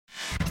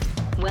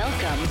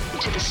Welcome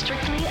to the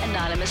Strictly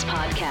Anonymous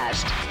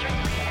Podcast.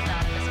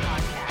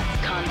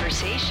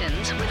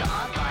 Conversations with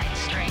online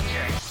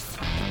strangers.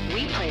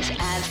 We place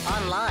ads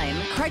online.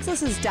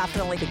 Craigslist is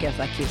definitely the gift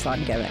that keeps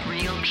on giving.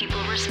 Real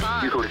people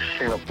respond. You go to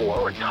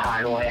Singapore or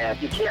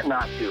Thailand, you can't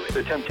not do it.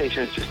 The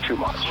temptation is just too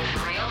much.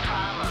 With real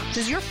problems.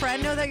 Does your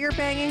friend know that you're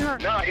banging her?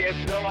 No, he has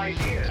no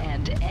idea.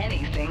 And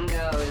anything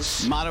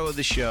goes. Motto of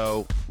the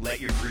show, let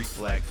your freak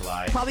flag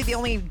fly. Probably the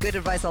only good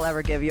advice I'll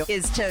ever give you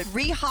is to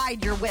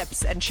re-hide your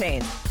whips and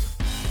chains.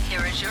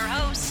 Here is your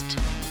host,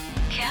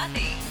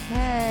 Kathy.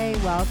 Hey,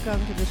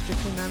 welcome to the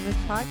Strictly Anonymous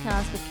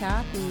Podcast with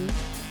Kathy.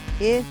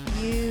 If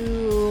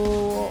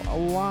you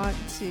want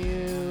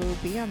to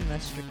be on the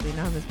Strictly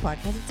Anonymous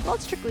Podcast, it's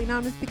called Strictly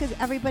Anonymous because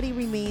everybody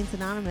remains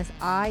anonymous.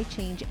 I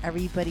change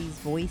everybody's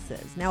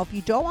voices. Now, if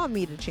you don't want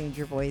me to change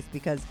your voice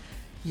because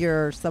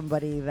you're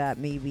somebody that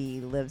maybe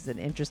lives an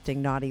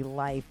interesting, naughty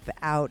life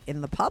out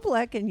in the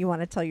public and you want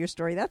to tell your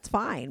story, that's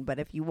fine. But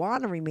if you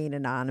want to remain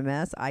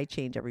anonymous, I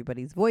change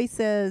everybody's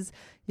voices.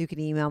 You can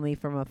email me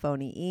from a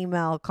phony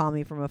email, call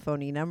me from a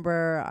phony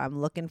number.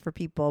 I'm looking for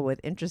people with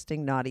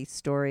interesting, naughty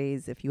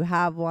stories. If you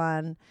have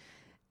one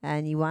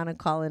and you want to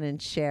call in and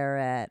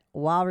share it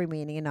while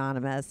remaining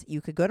anonymous,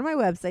 you could go to my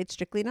website,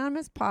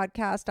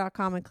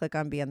 strictlyanonymouspodcast.com, and click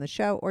on Be on the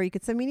Show, or you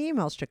could send me an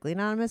email,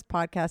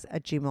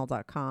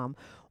 strictlyanonymouspodcast@gmail.com.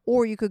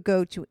 Or you could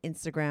go to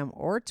Instagram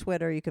or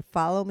Twitter. You could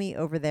follow me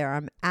over there.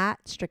 I'm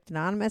at Strict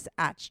Anonymous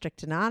over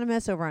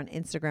on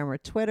Instagram or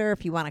Twitter.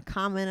 If you want to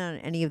comment on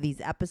any of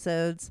these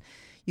episodes,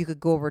 you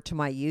could go over to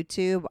my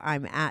YouTube.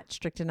 I'm at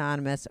Strict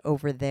Anonymous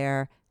over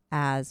there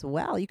as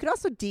well. You could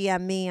also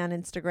DM me on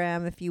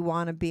Instagram if you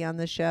want to be on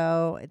the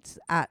show. It's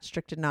at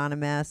Strict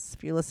Anonymous.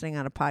 If you're listening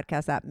on a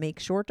podcast app, make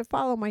sure to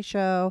follow my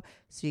show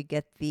so you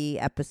get the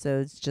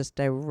episodes just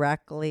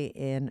directly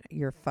in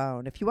your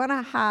phone. If you want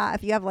to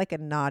if you have like a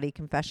naughty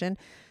confession,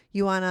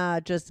 you want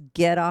to just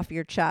get off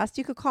your chest,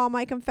 you could call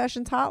my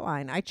confessions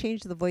hotline. I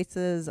changed the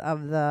voices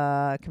of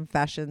the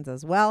confessions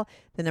as well.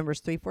 The number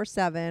is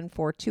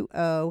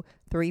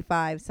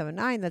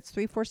 347-420-3579. That's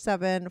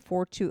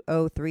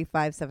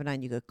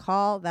 347-420-3579. You could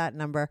call that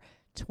number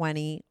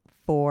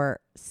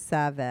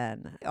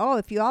 24/7. Oh,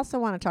 if you also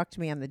want to talk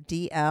to me on the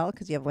DL,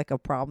 because you have like a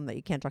problem that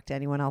you can't talk to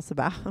anyone else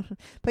about,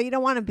 but you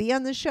don't want to be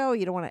on the show,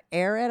 you don't want to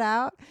air it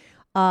out,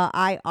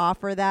 I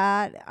offer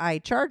that. I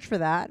charge for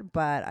that,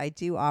 but I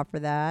do offer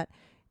that.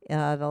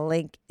 The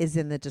link is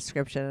in the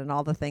description, and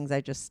all the things I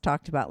just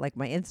talked about, like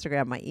my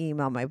Instagram, my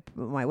email, my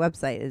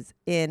website, is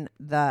in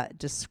the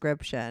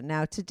description.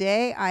 Now,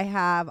 today I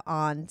have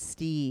on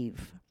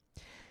Steve.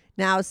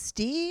 Now,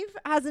 Steve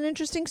has an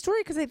interesting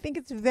story because I think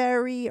it's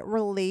very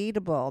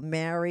relatable.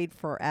 Married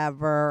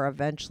forever,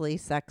 eventually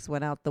sex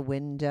went out the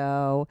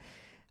window.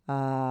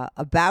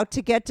 About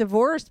to get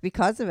divorced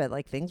because of it.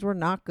 Like, things were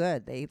not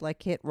good. They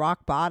like hit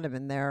rock bottom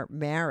in their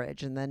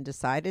marriage and then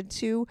decided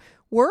to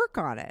work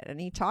on it. And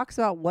he talks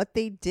about what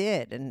they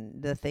did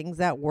and the things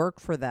that worked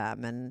for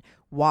them and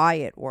why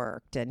it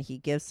worked. And he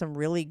gives some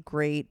really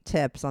great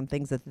tips on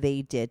things that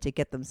they did to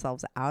get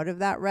themselves out of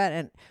that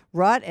rut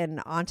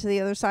and onto the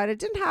other side. It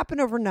didn't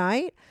happen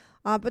overnight.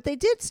 But they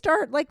did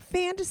start like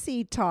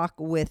fantasy talk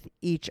with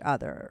each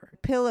other,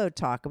 pillow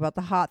talk about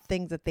the hot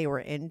things that they were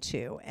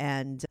into.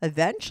 And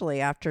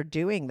eventually, after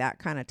doing that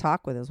kind of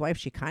talk with his wife,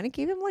 she kind of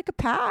gave him like a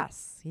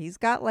pass. He's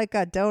got like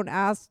a don't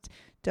ask,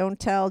 don't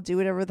tell, do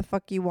whatever the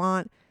fuck you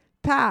want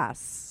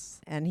pass.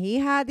 And he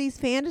had these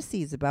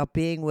fantasies about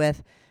being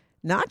with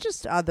not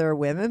just other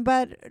women,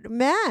 but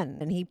men.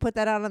 And he put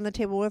that out on the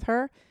table with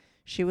her.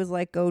 She was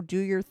like, go do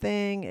your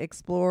thing,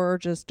 explore,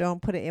 just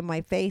don't put it in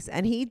my face.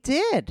 And he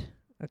did.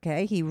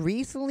 Okay, he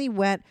recently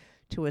went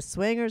to a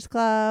swingers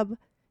club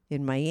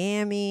in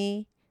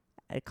Miami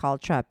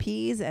called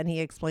Trapeze, and he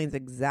explains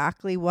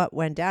exactly what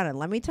went down. And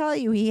let me tell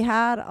you, he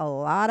had a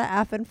lot of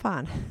effing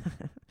fun.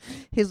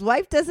 His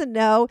wife doesn't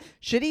know.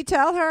 Should he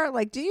tell her?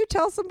 Like, do you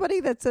tell somebody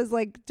that says,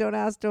 like, don't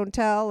ask, don't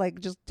tell, like,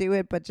 just do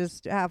it, but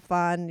just have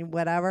fun,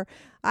 whatever?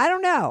 I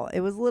don't know. It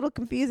was a little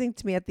confusing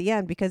to me at the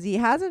end because he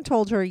hasn't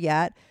told her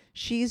yet.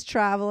 She's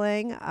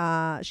traveling.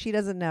 She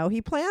doesn't know. He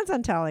plans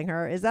on telling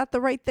her. Is that the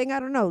right thing? I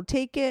don't know.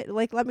 Take it.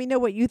 Like, let me know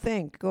what you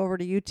think. Go over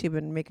to YouTube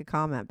and make a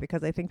comment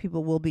because I think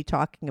people will be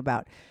talking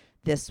about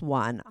this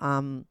one.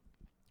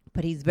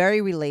 But he's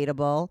very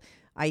relatable.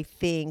 I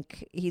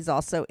think he's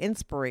also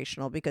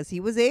inspirational because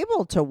he was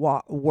able to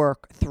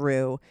work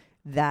through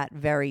that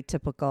very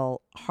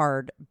typical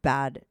hard,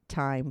 bad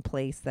time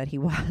place that he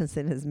was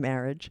in his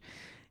marriage.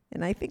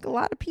 And I think a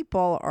lot of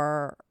people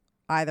are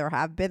either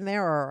have been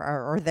there or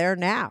are there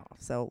now.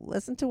 So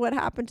listen to what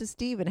happened to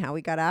Steve and how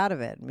he got out of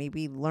it.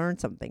 Maybe learn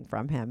something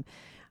from him.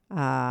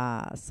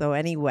 So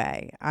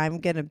anyway, I'm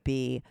going to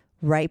be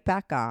right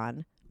back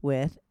on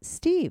with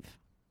Steve.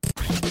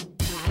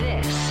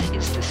 This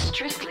is the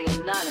Strictly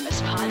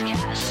Anonymous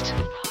Podcast.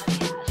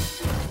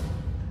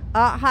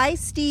 Hi,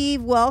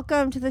 Steve.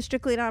 Welcome to the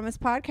Strictly Anonymous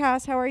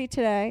Podcast. How are you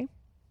today?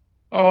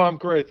 Oh, I'm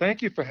great.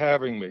 Thank you for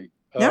having me.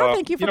 No,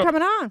 thank you for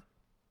coming on.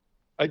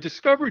 I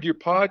discovered your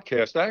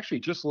podcast actually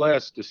just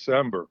last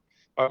December.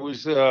 I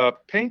was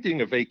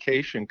painting a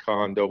vacation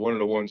condo, one of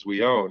the ones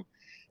we own.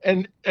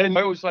 And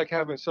I was like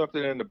having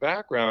something in the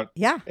background.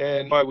 Yeah.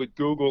 And I would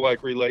Google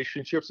like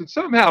relationships. And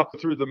somehow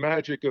through the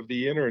magic of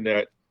the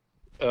internet,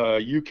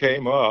 you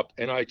came up.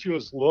 And I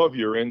just love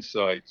your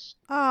insights.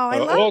 Oh, I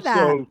love that.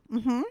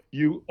 Also,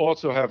 you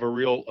also have a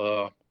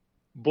real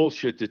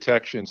bullshit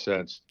detection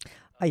sense.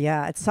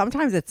 Yeah,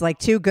 sometimes it's like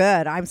too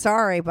good. I'm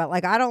sorry, but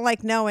like I don't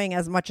like knowing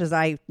as much as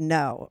I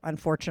know,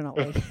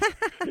 unfortunately.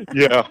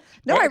 Yeah.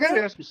 No, I I got to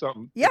really. ask you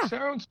something. Yeah. It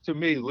sounds to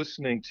me,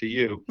 listening to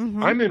you,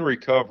 Mhm. I'm in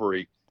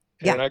recovery,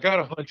 Yeah. and I got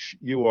a hunch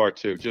you are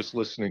too, just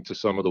listening to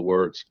some of the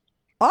words.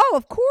 Oh,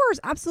 of course,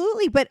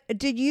 absolutely. But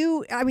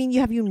I mean,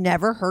 have you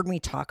never heard me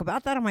talk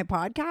about that on my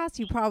podcast?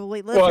 You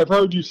probably Well, listen. I've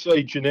heard you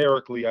say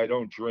generically, I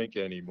don't drink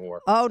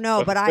anymore. Oh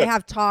no, but I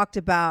have talked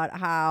about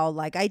how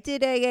like I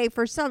did AA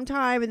for some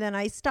time and then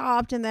I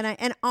stopped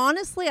and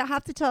honestly, I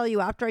have to tell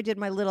you, after I did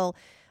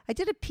I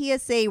did a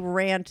PSA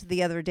rant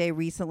the other day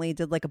recently,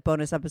 did like a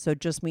bonus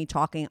episode, just me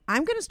talking.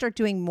 I'm going to start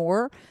doing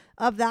more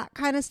of that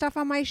kind of stuff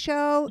on my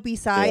show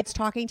besides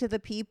talking to the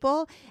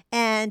people.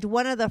 And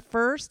one of the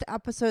first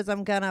episodes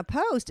I'm going to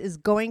post is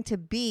going to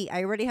be,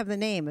 I already have the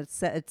name.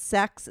 It's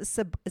Sex,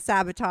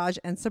 Sabotage,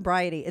 and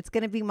Sobriety. It's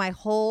going to be my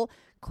whole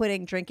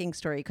quitting drinking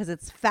story because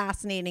it's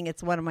fascinating.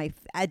 It's one of my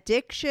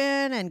addiction,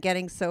 and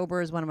getting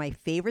sober is one of my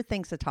favorite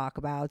things to talk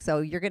about. So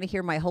you're going to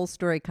hear my whole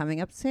story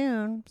coming up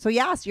soon. So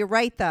yes, you're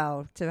right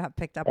though to have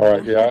picked up. All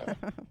right, yeah.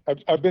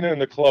 I've been in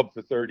the club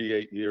for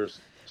 38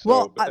 years. So,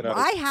 well,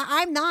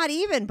 I'm not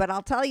even, but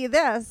I'll tell you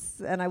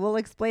this, and I will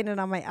explain it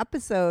on my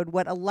episode,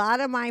 what a lot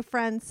of my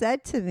friends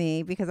said to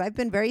me, because I've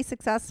been very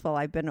successful.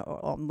 I've been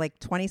like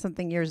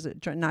 20-something years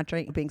not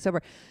drinking, being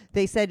sober.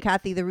 They said,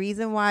 Kathy, the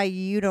reason why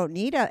you don't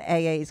need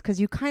AA is because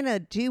you kind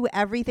of do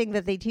everything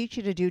that they teach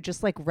you to do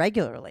just like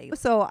regularly.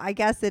 So I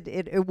guess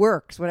it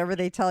works, whatever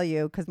they tell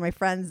you, because my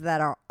friends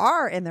that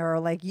are in there are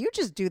like, you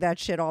just do that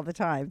shit all the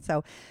time.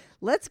 So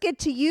let's get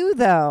to you,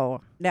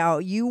 though. Now,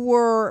 you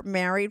were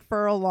married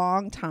for a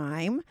long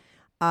time.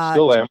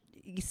 Still am.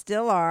 You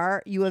still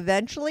are. You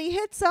eventually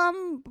hit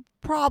some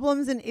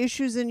problems and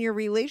issues in your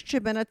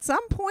relationship. And at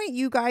some point,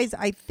 you guys,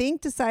 I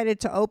think,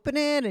 decided to open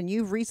it. And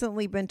you've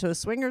recently been to a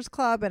swingers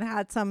club and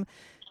had some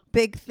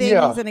big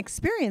things and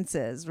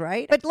experiences,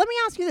 right? But let me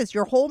ask you this.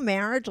 Your whole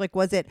marriage, like,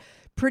 was it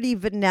pretty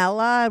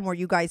vanilla, and were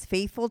you guys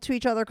faithful to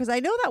each other? Because I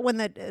know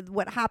that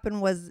what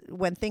happened was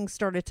when things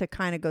started to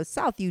kind of go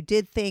south, you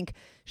did think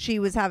she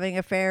was having an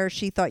affair,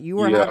 she thought you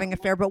were having an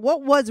affair, but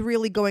what was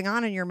really going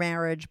on in your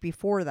marriage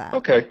before that?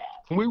 Okay.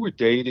 When we were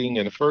dating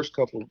in the first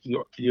couple of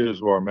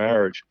years of our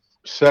marriage,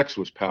 sex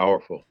was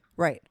powerful.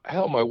 Right.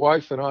 Hell, my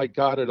wife and I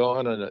got it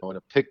on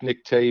a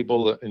picnic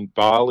table in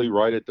Bali,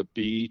 right at the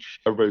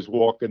beach. Everybody's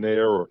walking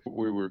there, or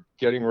we were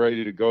getting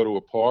ready to go to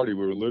a party.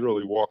 We were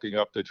literally walking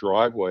up the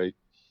driveway,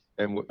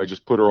 and I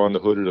just put her on the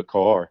hood of the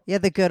car. Yeah,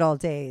 the good old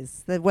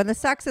days. When the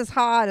sex is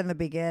hot in the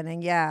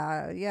beginning.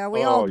 Yeah,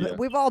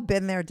 we've all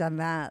been there, done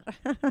that.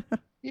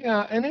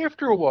 Yeah, and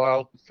after a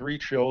while, 3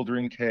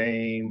 children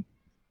came,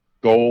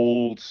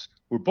 goals.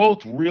 We're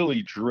both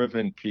really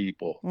driven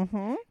people.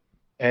 Mm-hmm.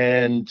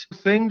 And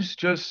things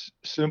just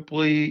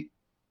simply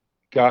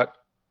got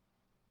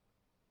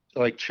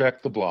like,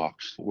 check the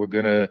blocks. We're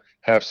going to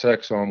have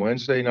sex on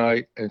Wednesday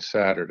night and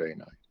Saturday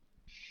night.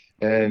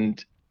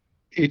 And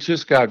it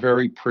just got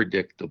very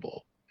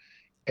predictable.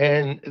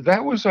 And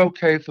that was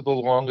okay for the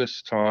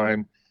longest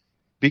time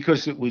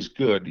because it was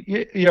good.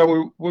 Yeah,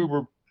 we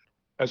were,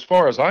 as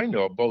far as I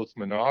know, both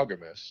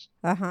monogamous.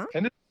 Uh-huh.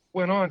 And it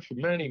went on for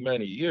many,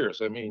 many years.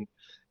 I mean,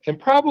 and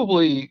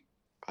probably,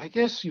 I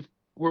guess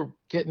we're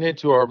getting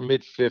into our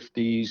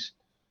mid-50s.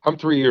 I'm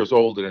 3 years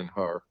older than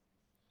her.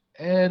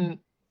 And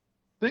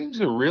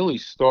things are really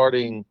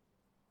starting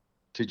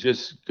to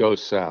just go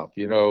south.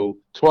 You know,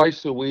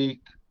 twice a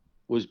week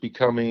was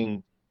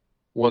becoming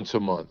once a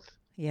month.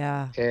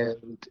 Yeah.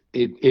 And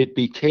it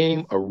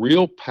became a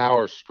real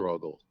power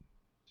struggle.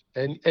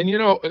 And you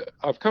know,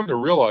 I've come to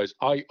realize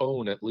I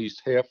own at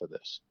least half of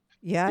this.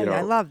 Yeah, You know?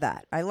 I love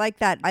that. I like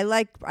that.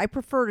 I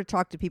prefer to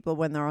talk to people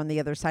when they're on the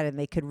other side and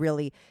they could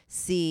really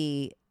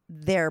see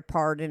their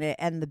part in it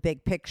and the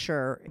big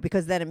picture,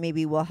 because then it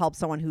maybe will help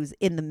someone who's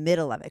in the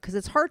middle of it, because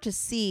it's hard to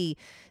see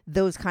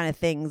those kind of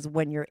things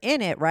when you're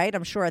in it, right?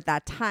 I'm sure at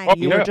that time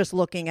you were just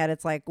looking at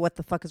it's like, what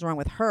the fuck is wrong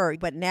with her?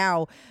 But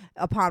now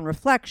upon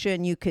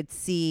reflection, you could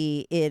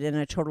see it in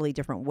a totally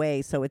different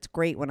way. So it's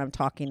great when I'm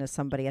talking to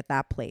somebody at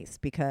that place,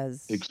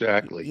 because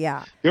Exactly.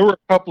 yeah, There were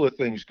a couple of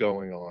things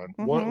going on.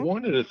 Mhm.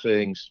 One of the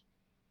things,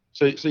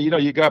 so you know,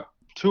 you got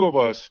two of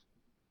us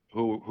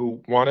who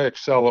want to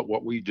excel at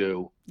what we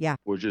do. Yeah.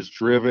 We're just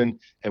driven.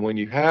 And when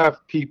you have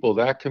people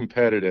that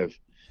competitive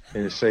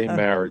in the same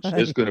marriage,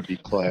 there's going to be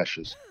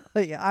clashes.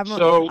 Yeah,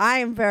 So- I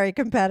am very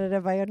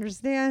competitive. I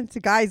understand. So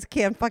guys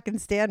can't fucking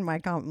stand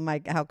my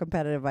how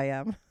competitive I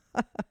am.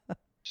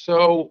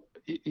 So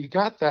you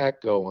got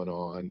that going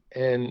on.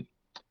 And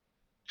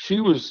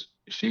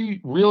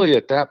she really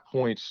at that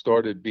point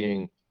started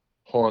being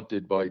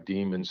haunted by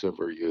demons of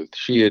her youth.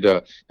 She had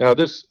now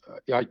this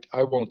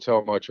I won't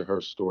tell much of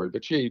her story,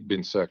 but she had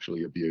been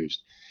sexually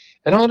abused.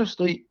 And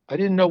honestly, I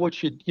didn't know what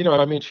she'd,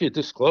 I mean, she had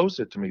disclosed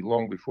it to me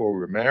long before we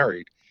were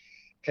married.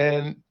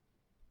 And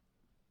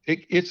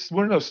it's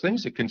one of those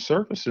things that can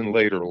surface in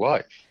later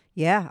life.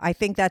 Yeah, I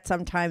think that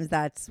sometimes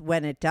that's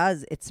when it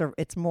does.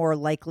 It's more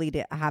likely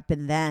to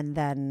happen then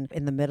than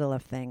in the middle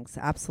of things.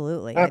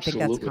 Absolutely. I think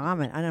that's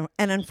common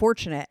and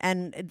unfortunate.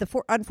 And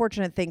the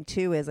unfortunate thing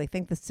too is I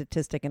think the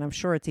statistic, and I'm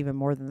sure it's even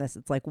more than this,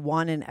 it's like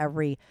 1 in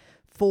every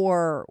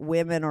 4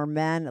 women or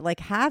men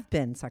like have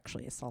been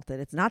sexually assaulted.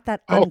 It's not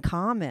that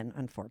uncommon,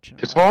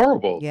 unfortunately. It's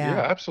horrible.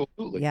 Yeah,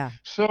 absolutely. Yeah.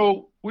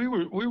 So we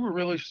were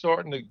really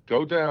starting to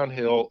go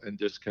downhill and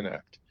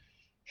disconnect.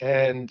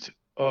 And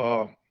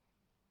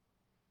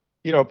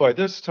by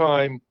this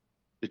time,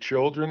 the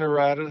children are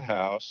out of the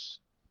house,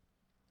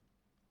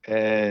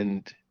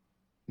 and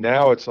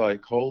now it's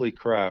like, holy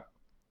crap,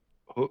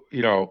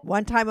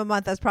 One time a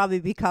month has probably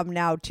become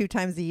now 2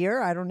 times a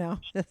year. I don't know.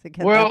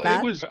 Well,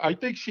 it was. I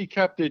think she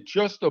kept it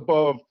just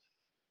above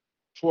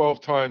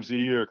 12 times a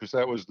year because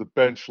that was the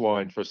bench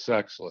line for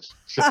Sexless.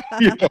 So,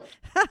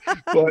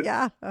 but,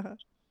 yeah.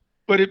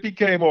 But it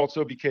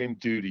became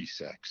duty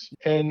sex.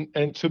 And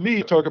to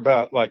me, talk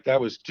about like that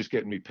was just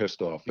getting me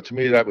pissed off. But to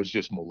me, that was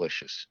just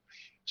malicious.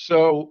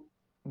 So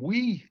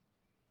we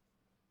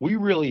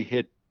really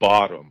hit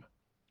bottom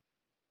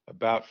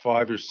about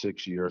 5 or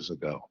 6 years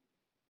ago.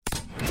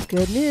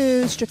 Good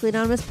news. Strictly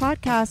Anonymous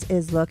Podcast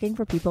is looking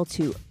for people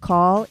to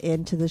call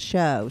into the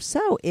show.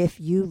 So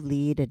if you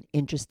lead an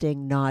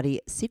interesting,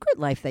 naughty secret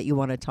life that you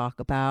want to talk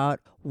about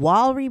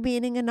while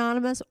remaining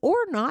anonymous or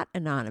not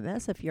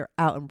anonymous, if you're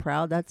out and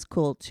proud, that's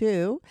cool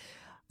too.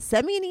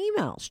 Send me an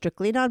email,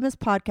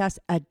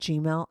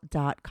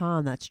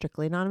 strictlyanonymouspodcast@gmail.com. That's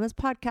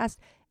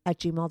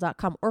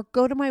strictlyanonymouspodcast@gmail.com. Or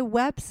go to my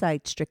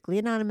website,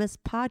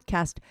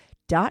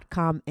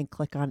 strictlyanonymouspodcast.com, and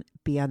click on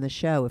Be on the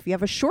Show. If you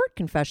have a short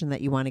confession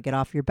that you want to get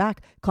off your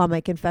back, call my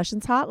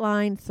confessions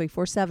hotline,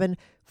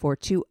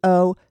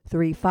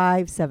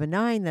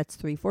 347-420-3579. That's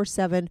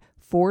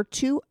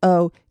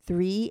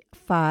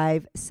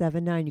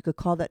 347-420-3579. You could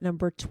call that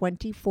number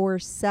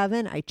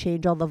 24/7. I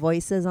change all the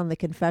voices on the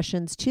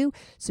confessions too,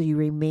 so you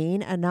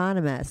remain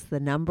anonymous. The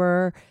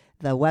number,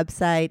 the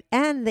website,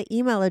 and the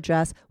email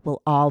address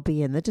will all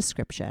be in the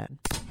description.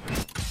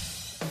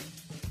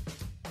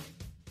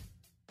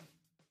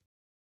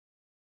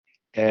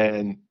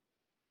 And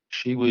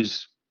she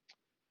was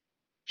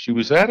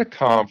at a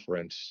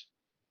conference,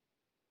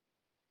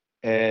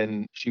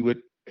 and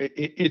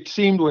it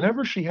seemed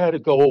whenever she had to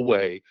go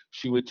away,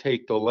 she would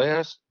take the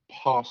last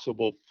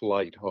possible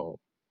flight home.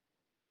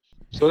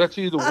 So that's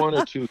either one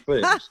or two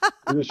things.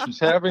 Either she's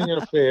having an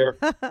affair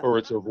or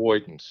it's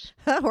avoidance.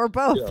 Or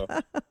both.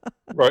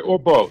 Right, or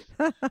both.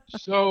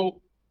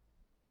 So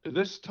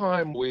this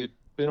time we'd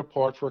been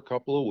apart for a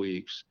couple of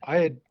weeks.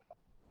 I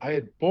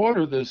had bought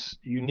her this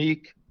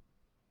unique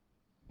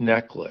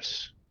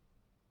necklace,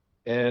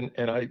 and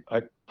I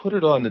put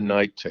it on the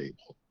night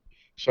table.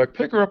 So I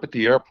pick her up at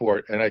the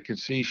airport, and I can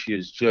see she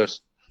is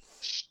just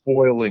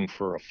spoiling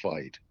for a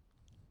fight.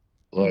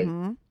 Like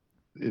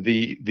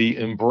the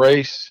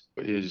embrace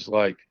is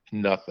like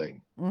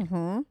nothing.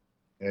 And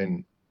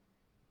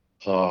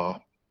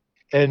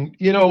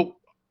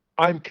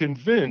I'm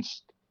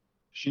convinced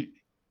she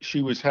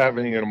was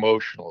having an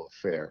emotional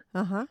affair.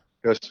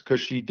 Because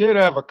she did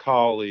have a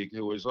colleague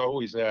who was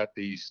always at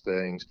these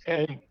things,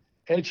 and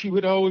she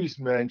would always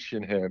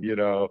mention him,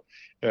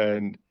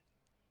 and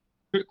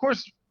of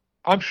course,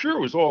 I'm sure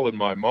it was all in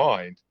my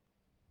mind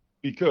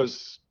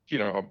because,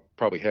 I'm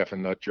probably half a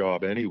nut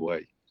job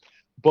anyway,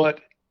 but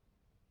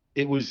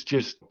it was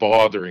just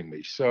bothering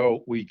me.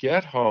 So we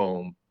get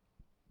home,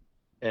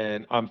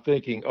 and I'm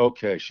thinking,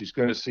 okay, she's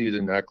going to see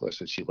the necklace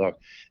that she loved.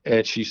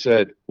 And she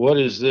said, "What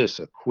is this,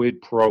 a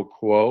quid pro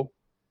quo?"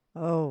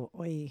 Oh,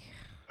 oy.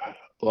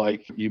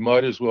 Like, you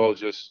might as well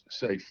just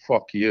say,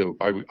 "Fuck you."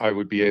 I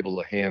would be able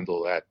to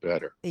handle that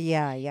better.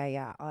 Yeah.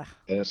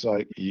 And it's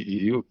like,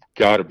 you've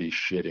got to be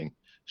shitting.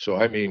 So,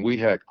 I mean, we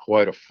had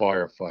quite a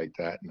firefight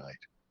that night.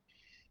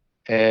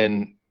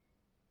 And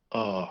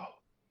a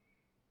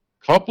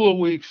couple of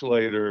weeks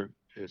later,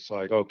 it's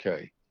like,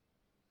 okay,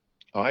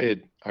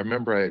 I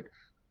remember I had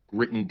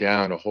written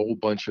down a whole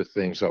bunch of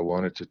things I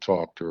wanted to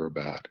talk to her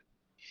about.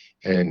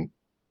 And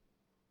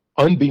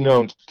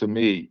unbeknownst to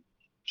me,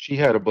 she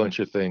had a bunch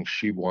of things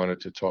she wanted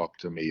to talk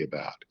to me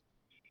about.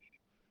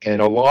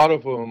 And a lot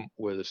of them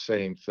were the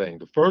same thing.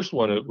 The first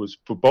one, it was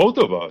for both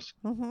of us,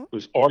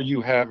 was, are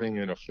you having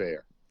an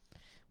affair?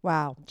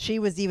 Wow. She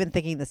was even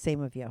thinking the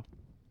same of you.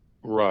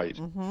 Right.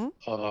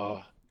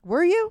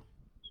 Were you?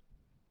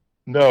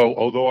 No,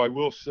 although I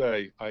will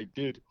say I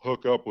did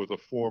hook up with a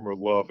former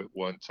love at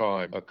one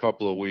time, a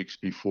couple of weeks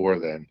before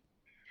then.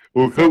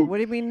 So what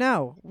do you mean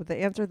no? The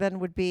answer then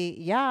would be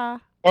yeah.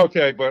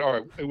 Okay, but all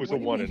right, it was a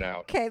one and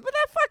out. Okay, but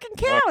that fucking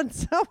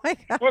counts. Oh my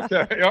god.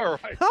 Okay, all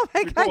right. Oh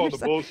my god. All the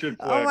bullshit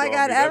Oh my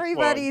god,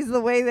 everybody's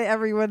the way that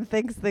everyone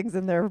thinks things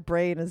in their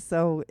brain is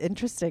so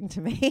interesting to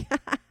me.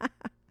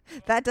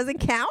 That doesn't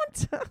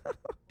count?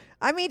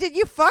 I mean, did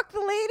you fuck the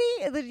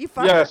lady? Did you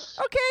fuck Yes.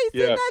 her? Okay, see,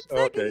 Yes. that's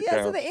like, Okay, yes. So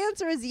counts. the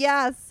answer is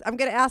yes. I'm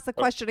going to ask the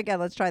question again.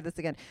 Let's try this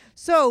again.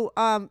 So,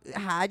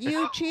 had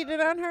you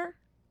cheated on her?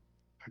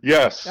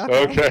 Yes.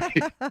 Okay.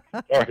 Okay.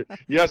 All right.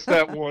 Yes,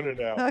 that one and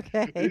out.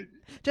 Okay.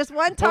 Just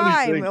one Funny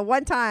time, thing- a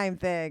one-time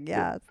thing.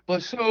 Yes.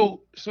 But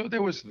so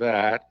there was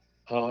that.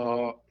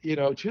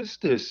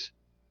 Just this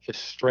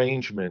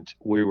estrangement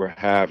we were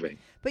having.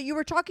 But you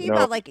were talking You know-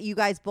 about like you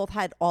guys both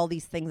had all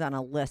these things on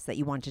a list that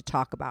you wanted to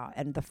talk about,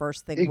 and the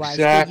first thing was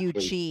that you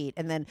Exactly. cheat,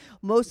 and then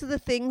most of the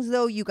things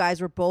though you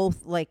guys were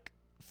both like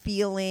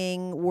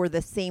feeling were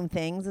the same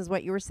things, is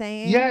what you were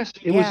saying. Yes,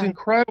 it was Yeah.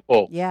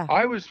 incredible. Yeah.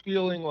 I was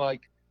feeling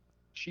like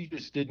she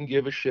just didn't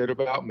give a shit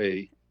about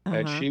me,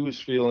 and Uh-huh. she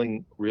was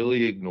feeling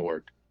really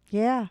ignored.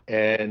 Yeah.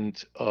 And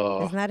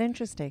Isn't that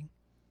interesting?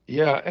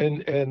 yeah,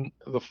 and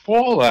the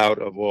fallout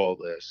of all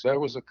this, there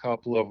was a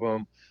couple of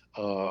them.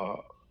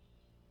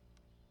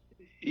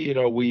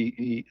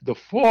 The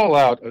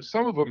fallout,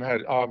 some of them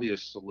had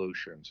obvious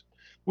solutions.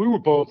 We were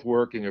both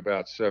working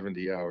about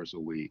 70 hours a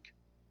week.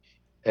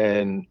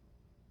 And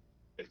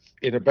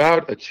in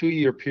about a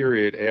 2-year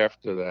period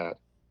after that,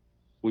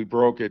 we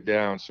broke it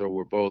down. So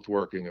we're both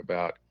working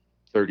about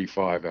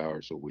 35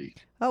 hours a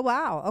week. Oh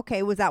wow.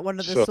 Okay. Was that one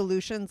of the So-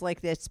 solutions,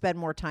 like they spend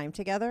more time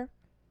together?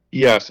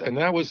 Yes, and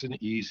that was an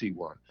easy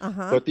one.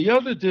 Uh-huh. But the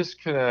other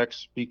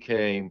disconnects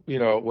became,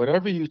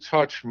 whenever you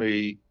touch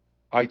me,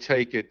 I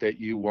take it that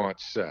you want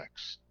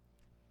sex.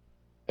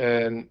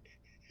 And,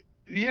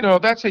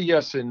 that's a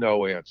yes and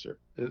no answer.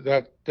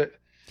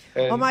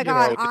 Oh my you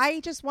God. know,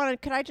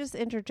 Could I just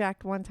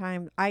interject one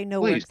time? I know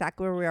Please.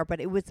 exactly where we are,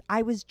 but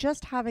I was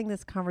just having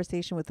this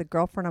conversation with a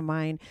girlfriend of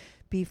mine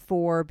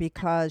before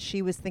because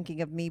she was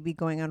thinking of maybe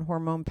going on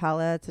hormone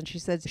pellets, and she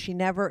said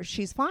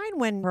she's fine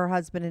when her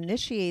husband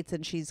initiates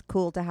and she's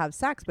cool to have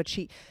sex, but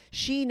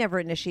she never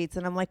initiates.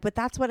 And I'm like, but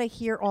that's what I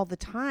hear all the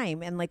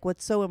time. And like,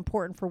 what's so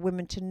important for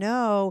women to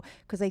know,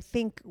 because I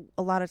think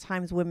a lot of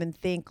times women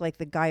think like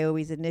the guy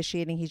always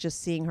initiating, he's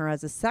just seeing her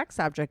as a sex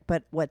object.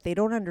 But what they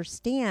don't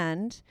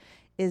understand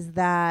is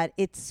that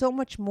it's so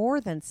much more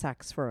than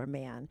sex for a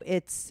man.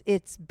 It's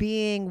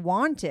being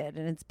wanted,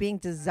 and it's being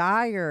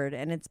desired,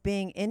 and it's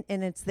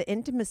and it's the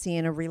intimacy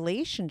in a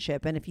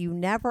relationship. And if you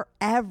never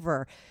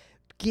ever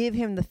give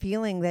him the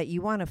feeling that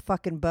you want to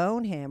fucking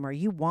bone him or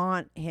you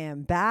want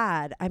him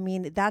bad, I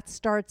mean, that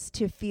starts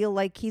to feel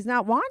like he's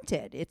not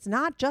wanted. It's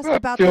not just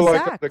about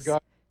the sex.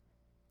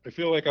 I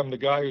feel like I'm the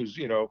guy who's,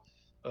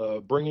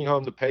 bringing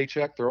home the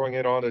paycheck, throwing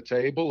it on the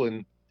table,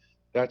 and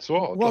that's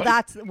all. Well,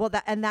 that's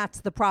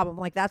the problem.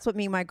 Like, that's what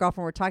me and my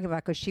girlfriend were talking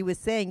about, because she was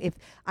saying if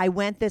I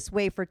went this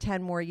way for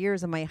 10 more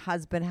years and my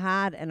husband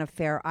had an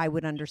affair, I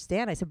would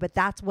understand. I said, but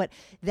that's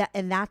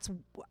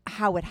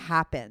how it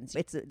happens.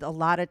 It's a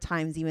lot of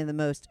times even the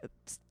most,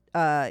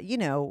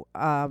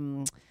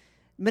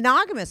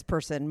 monogamous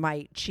person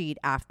might cheat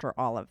after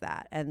all of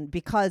that. And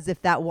because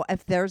if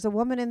there's a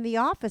woman in the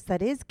office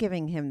that is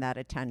giving him that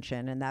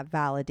attention and that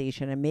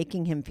validation and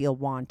making him feel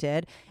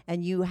wanted,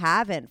 and you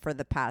haven't for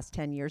the past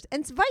 10 years,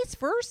 and it's vice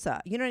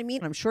versa, you know what I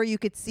mean? I'm sure you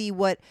could see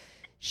what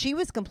she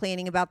was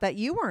complaining about that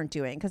you weren't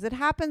doing, because it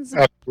happens,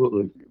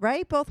 Absolutely.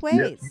 right? Both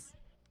ways.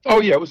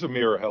 Oh, yeah, it was a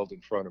mirror held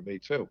in front of me,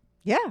 too.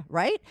 Yeah,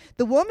 right?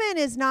 The woman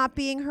is not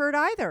being heard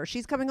either.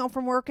 She's coming home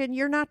from work and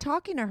you're not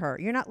talking to her.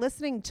 You're not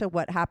listening to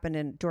what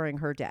happened during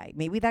her day.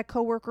 Maybe that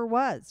coworker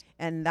was.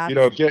 And that's...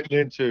 Getting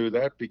into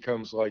that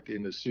becomes like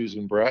in the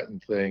Susan Bratton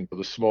thing,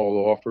 the small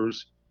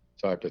offers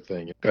type of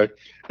thing. Okay.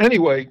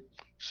 Anyway,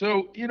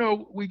 so,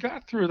 we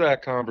got through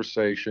that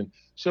conversation.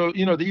 So,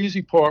 the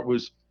easy part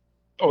was,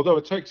 although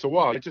it takes a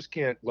while, I just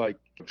can't like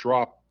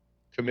drop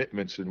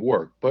commitments and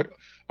work. But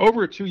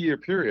over a 2-year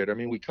period, I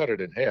mean, we cut it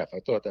in half.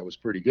 I thought that was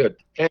pretty good.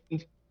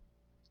 And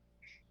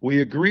we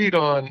agreed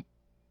on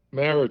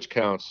marriage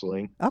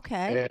counseling.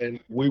 Okay. And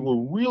we were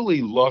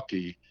really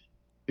lucky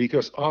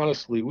because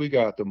honestly, we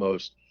got the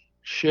most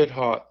shit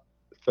hot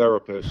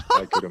therapist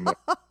I could imagine.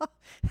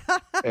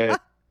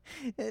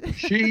 And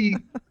she,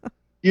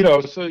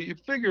 so you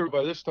figure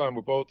by this time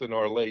we're both in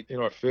our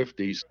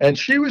 50s, and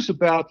she was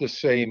about the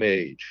same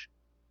age.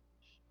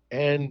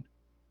 And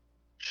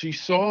she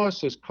saw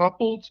us as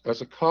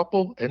a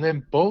couple, and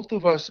then both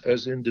of us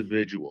as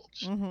individuals.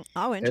 Mm-hmm.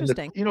 Oh,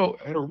 interesting. And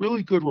had a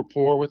really good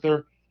rapport with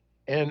her.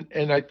 And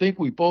I think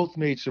we both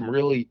made some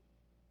really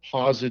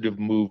positive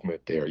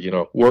movement there,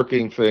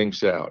 working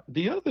things out.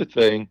 The other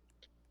thing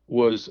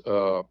was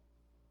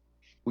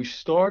we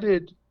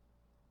started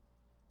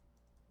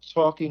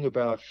talking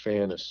about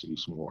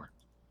fantasies more.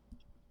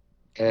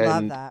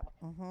 Love that.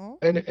 Mm-hmm.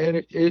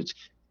 And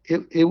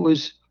it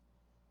was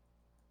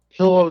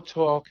pillow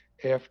talk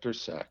after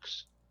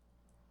sex.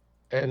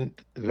 And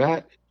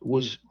that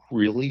was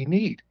really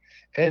neat.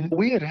 And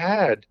we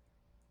had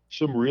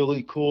some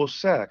really cool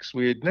sex.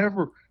 We had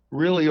never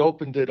really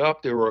opened it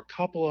up. There were a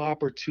couple of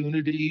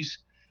opportunities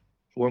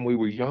when we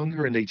were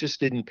younger and they just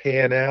didn't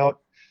pan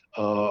out.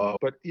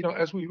 But,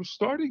 as we were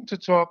starting to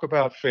talk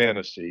about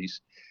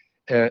fantasies,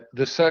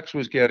 the sex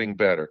was getting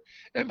better.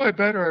 And by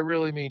better, I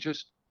really mean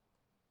just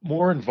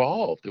more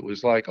involved. It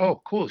was like,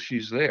 oh, cool,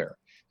 she's there.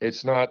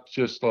 It's not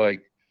just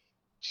like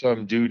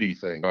some duty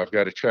thing. I've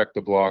got to check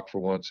the block for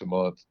once a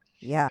month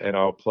Yeah. and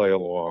I'll play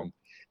along.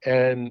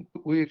 And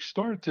we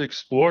started to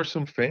explore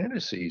some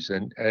fantasies,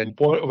 and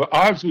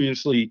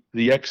obviously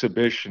the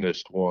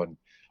exhibitionist one.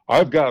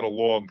 I've got a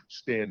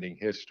long-standing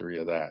history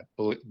of that.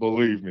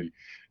 Believe me,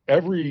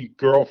 every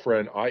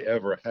girlfriend I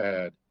ever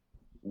had,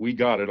 we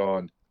got it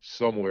on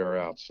somewhere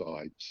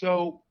outside.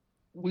 So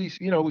we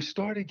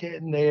started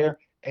getting there,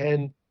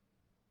 and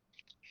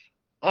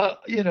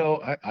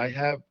I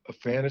have a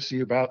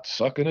fantasy about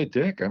sucking a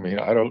dick. I mean,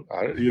 I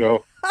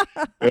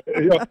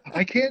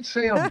can't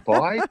say I'm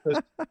bi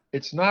because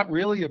it's not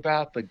really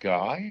about the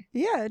guy.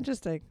 Yeah,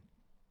 interesting.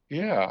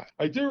 Yeah,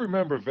 I do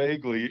remember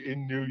vaguely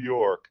in New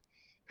York,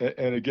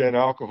 and again,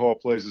 alcohol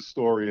plays a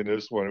story in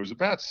this one. It was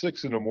about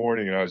 6 in the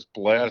morning, and I was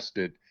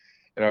blasted,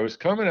 and I was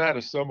coming out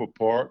of some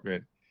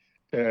apartment,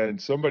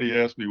 and somebody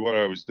asked me what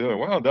I was doing.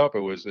 Wound up, it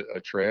was a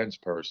trans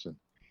person,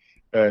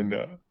 and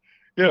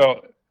you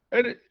know,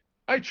 and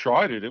I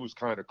tried it. It was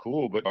kind of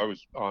cool, but I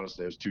was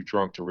too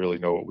drunk to really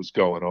know what was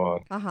going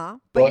on. Uh-huh.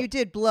 But But you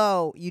did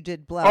blow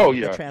oh the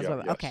yeah, trans yeah,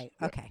 woman. yes, Okay,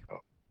 yeah. okay. Oh,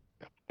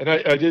 yeah. And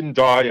I didn't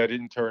die. I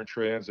didn't turn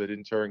trans. I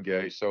didn't turn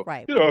gay. So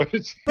Right.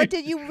 it's But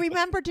did you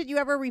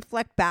ever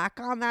reflect back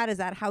on that? Is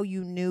that how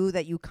you knew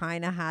that you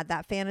kind of had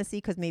that fantasy?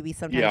 Because maybe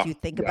sometimes yeah, you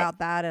think yeah. about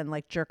that and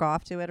like jerk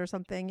off to it or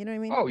something. You know what I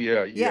mean? Oh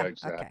yeah, Yeah. yeah, Okay.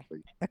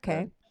 exactly.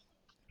 Okay.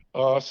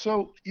 And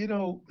so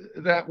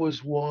that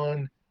was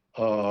one.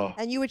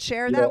 And you would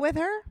share You that know, with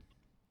her?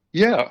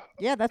 yeah,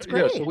 Yeah, that's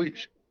yeah. So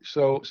great.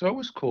 so it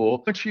was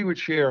cool. And she would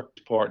share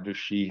partners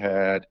she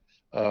had.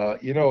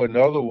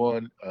 Another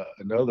one,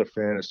 another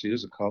fantasy.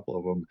 There's a couple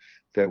of them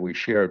that we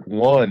shared.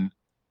 One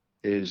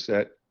is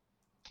that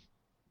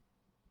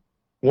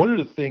one of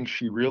the things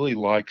she really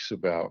likes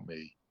about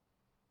me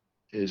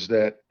is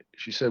that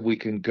she said we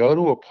can go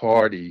to a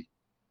party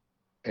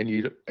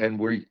and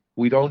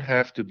we don't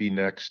have to be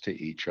next to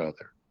each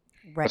other.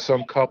 Right.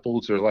 Some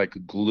couples are like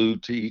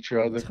glued to each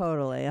other.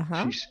 Totally.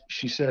 Uh-huh.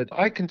 She said,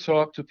 I can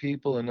talk to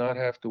people and not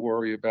have to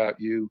worry about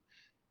you.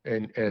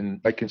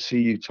 And I can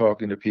see you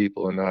talking to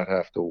people and not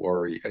have to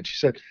worry. And she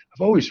said,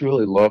 I've always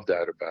really loved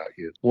that about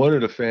you. One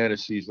of the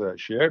fantasies that I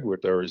shared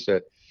with her is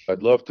that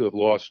I'd love to have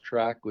lost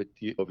track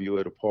of you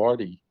at a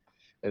party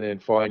and then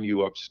find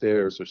you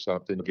upstairs or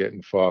something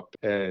getting fucked.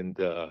 And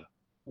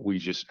we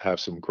just have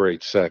some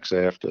great sex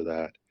after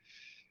that.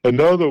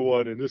 Another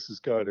one, and this is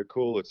kind of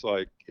cool. It's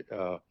like,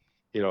 her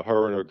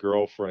and her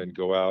girlfriend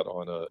go out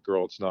on a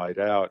girls' night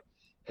out,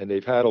 and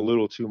they've had a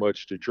little too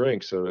much to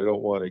drink, so they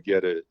don't want to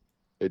get a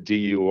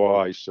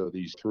DUI. So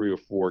these 3 or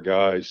 4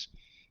 guys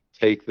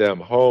take them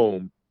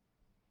home,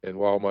 and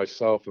while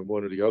myself and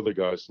one of the other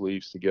guys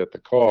leaves to get the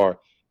car,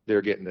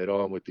 they're getting it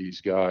on with these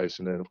guys,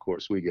 and then of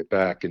course we get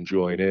back and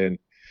join in.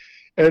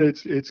 And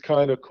it's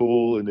kind of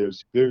cool, and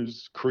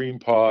there's cream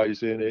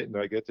pies in it, and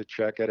I get to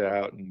check it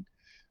out and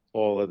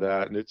all of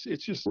that, and it's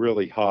just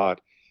really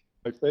hot.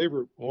 My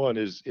favorite one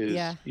is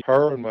Yeah.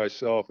 her and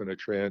myself and a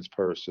trans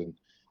person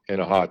in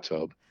a hot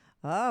tub,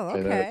 Oh,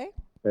 and okay.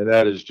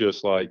 that is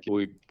just like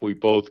we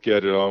both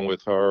get it on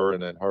with her,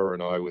 and then her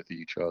and I with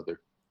each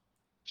other.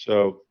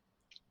 So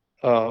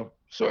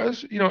so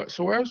as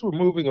we're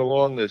moving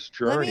along this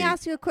Let me journey,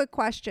 ask you a quick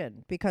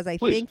question because I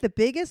please. think the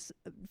biggest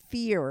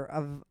fear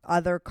of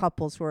other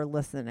couples who are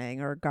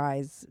listening or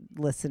guys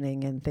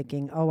listening and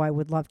thinking, oh, I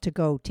would love to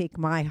go take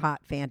my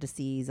hot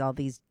fantasies, all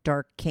these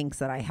dark kinks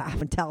that I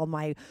have, and tell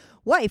my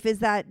wife is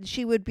that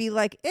she would be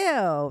like,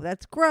 ew,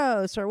 that's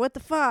gross, or what the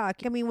fuck?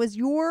 I mean, was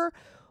your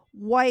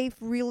wife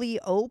really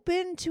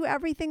open to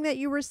everything that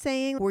you were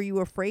saying? Were you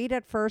afraid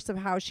at first of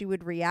how she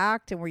would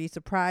react, and were you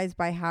surprised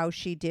by how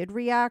she did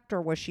react,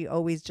 or was she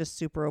always just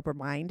super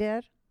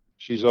open-minded?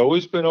 She's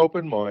always been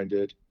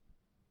open-minded,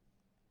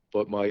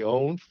 but my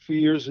own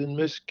fears and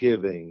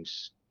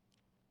misgivings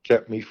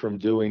kept me from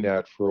doing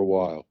that for a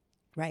while.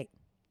 Right.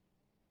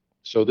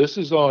 So this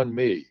is on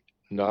me,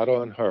 not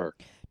on her.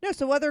 No,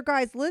 so other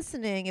guys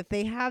listening, if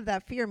they have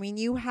that fear, I mean,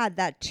 you had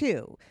that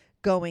too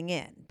going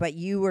in, but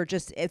you were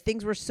just, if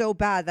things were so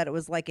bad that it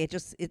was like,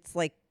 it's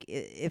like,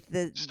 if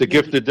It's the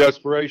gift of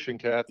desperation,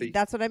 Kathy.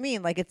 that's what I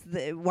mean. Like,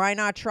 why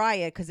not try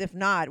it? Because if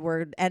not,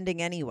 we're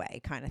ending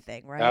anyway, kind of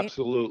thing, right?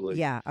 Absolutely.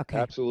 Yeah. Okay.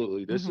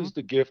 Absolutely. This is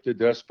the gift of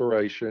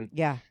desperation.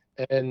 Yeah.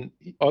 And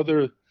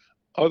other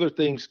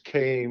things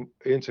came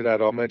into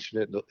that. I'll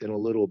mention it in a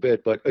little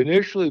bit. But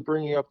initially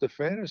bringing up the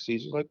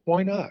fantasies, like,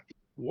 why not?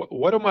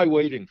 What am I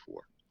waiting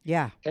for?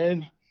 Yeah.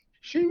 And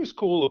she was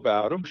cool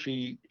about them.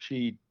 She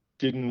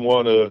didn't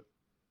want to,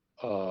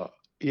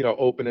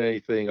 open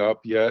anything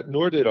up yet,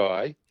 nor did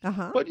I.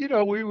 Uh-huh. But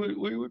we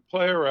would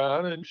play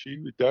around, and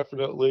she'd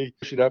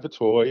have a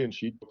toy, and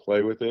she'd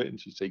play with it, and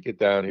she'd say, "Get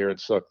down here and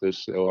suck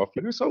this off."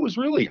 And so it was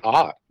really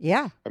hot.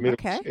 Yeah. I mean,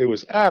 Okay. it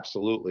was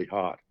absolutely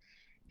hot.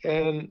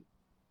 And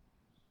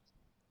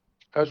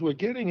as we're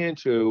getting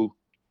into,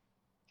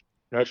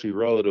 actually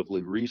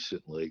relatively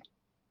recently,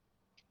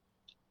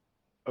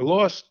 I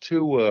lost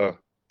two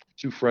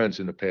friends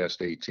in the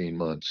past 18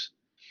 months.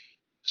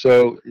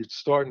 So it's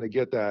starting to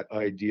get that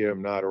idea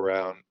I'm not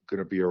going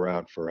to be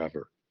around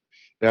forever.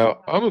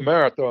 Now, I'm a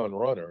marathon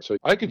runner, so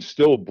I can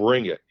still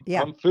bring it.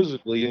 Yeah. I'm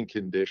physically in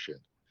condition.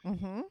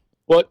 Mm-hmm.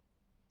 But,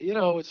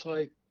 it's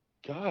like,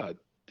 God,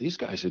 these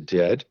guys are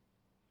dead.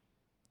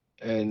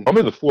 And I'm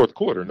in the fourth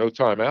quarter, no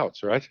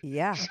timeouts, right?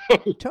 Yeah. So,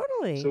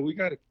 Totally. so we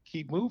got to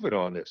keep moving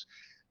on this.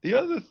 The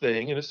other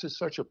thing, and this is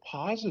such a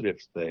positive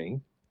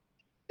thing,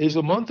 is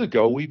a month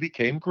ago we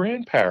became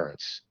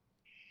grandparents.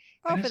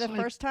 Oh, And for it's the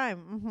like, first time.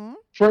 Mm-hmm.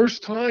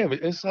 first time.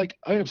 It's like,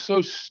 I am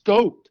so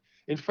stoked.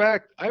 In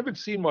fact, I haven't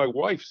seen my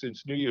wife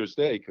since New Year's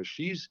Day because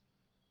she's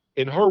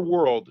in her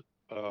world,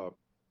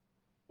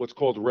 what's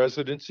called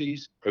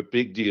residencies are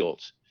big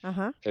deals.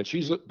 Uh-huh. And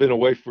she's been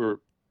away for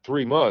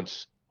 3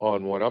 months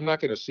on one. I'm not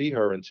going to see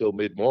her until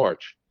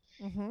mid-March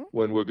Mm-hmm.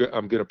 when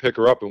I'm going to pick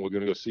her up and we're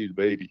going to go see the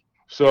baby.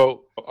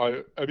 So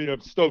I mean, I'm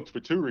stoked for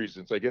two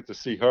reasons. I get to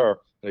see her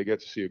and I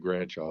get to see a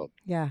grandchild.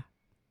 Yeah.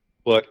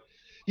 But,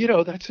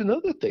 that's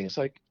another thing. It's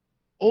like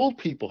old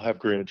people have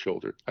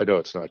grandchildren. I know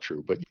it's not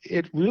true, but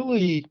it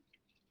really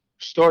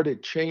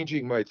started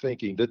changing my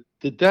thinking.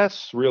 The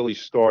deaths really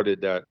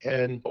started that.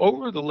 And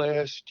over the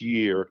last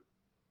year,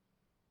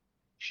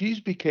 she's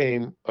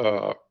became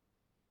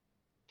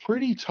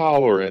pretty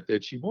tolerant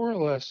that she more or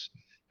less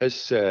has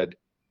said,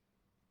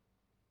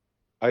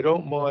 I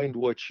don't mind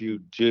what you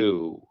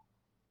do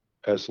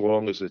as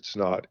long as it's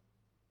not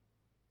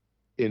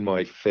in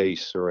my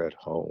face or at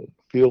home.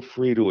 Feel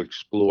free to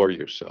explore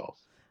yourself.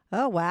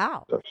 Oh,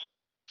 wow.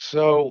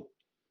 So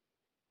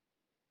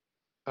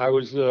I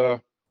was,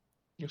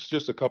 it's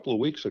just a couple of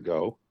weeks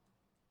ago,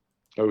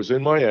 I was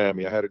in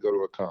Miami. I had to go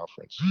to a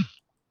conference.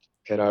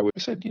 And I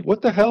said,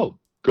 what the hell?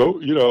 Go,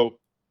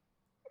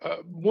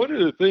 one of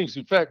the things,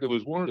 in fact, it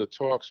was one of the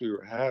talks we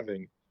were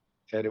having,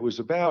 and it was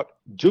about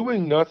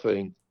doing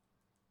nothing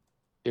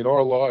in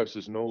our lives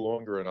is no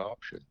longer an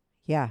option.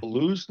 Yeah.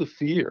 Lose the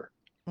fear.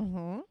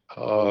 Mm-hmm.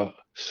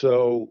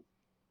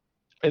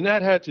 And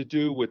that had to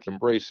do with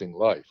embracing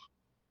life,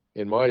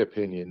 in my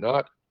opinion,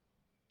 not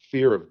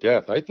fear of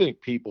death. I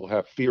think people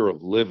have fear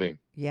of living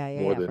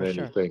more than for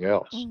sure. anything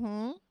else.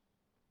 Mm-hmm.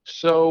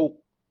 So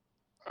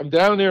I'm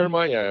down there in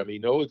Miami,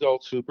 no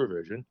adult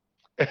supervision.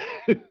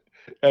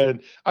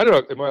 And I don't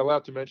know, am I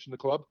allowed to mention the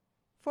club?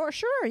 For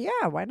sure.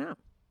 Yeah. Why not?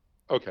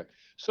 Okay.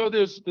 So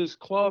there's this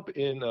club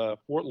in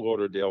Fort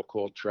Lauderdale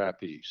called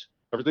Trapeze.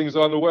 Everything's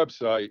on the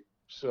website.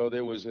 So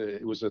it was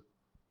a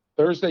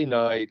Thursday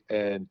night,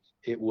 and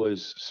it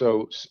was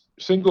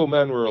single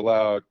men were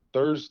allowed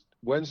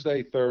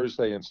Wednesday,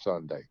 Thursday, and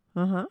Sunday,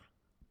 Uh-huh.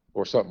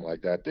 or something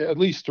like that. At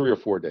least 3 or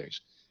 4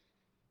 days.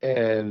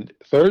 And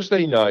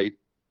Thursday night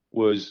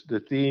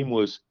the theme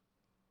was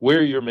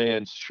wear your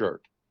man's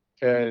shirt.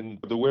 And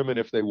the women,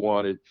 if they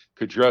wanted,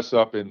 could dress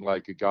up in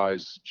like a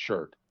guy's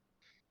shirt.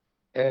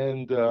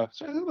 And so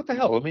I said, what the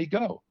hell? Let me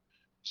go.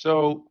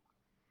 So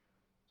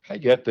I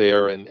get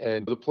there,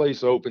 and the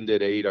place opened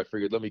at 8. I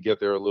figured, let me get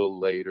there a little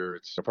later.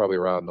 It's probably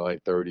around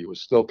 9:30. It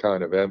was still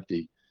kind of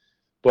empty,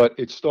 but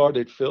it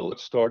started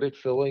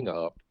filling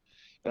up.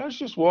 And I was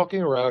just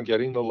walking around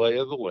getting the lay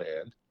of the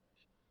land.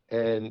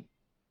 And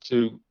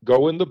to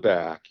go in the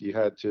back, you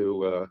had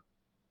to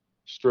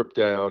strip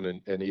down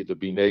and either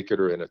be naked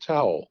or in a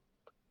towel.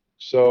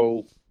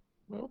 So,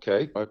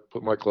 okay, I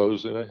put my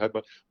clothes in. I had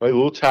my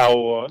little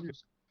towel on,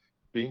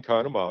 being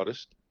kind of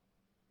modest.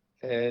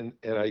 And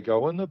I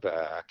go in the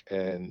back,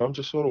 and I'm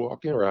just sort of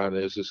walking around.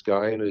 There's this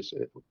guy and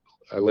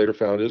I later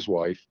found his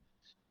wife,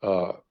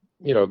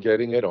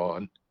 getting it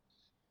on.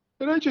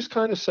 And I just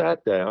kind of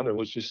sat down and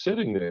was just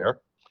sitting there,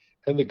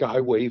 and the guy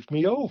waved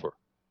me over.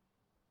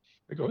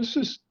 I go, this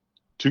is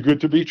too good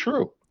to be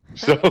true.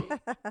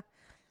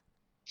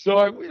 So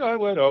I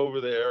went over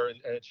there, and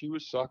she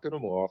was sucking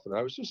him off, and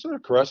I was just sort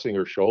of caressing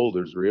her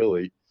shoulders,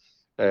 really.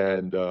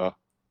 And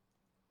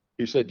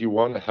he said, "Do you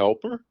want to help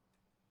her?"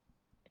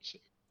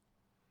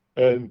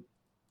 And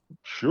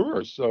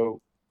sure.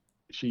 So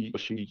she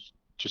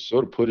just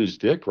sort of put his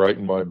dick right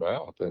in my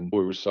mouth, and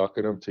we were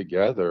sucking him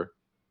together.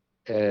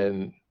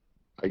 And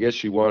I guess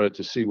she wanted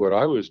to see what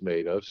I was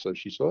made of, so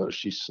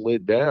she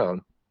slid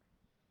down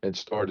and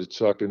started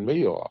sucking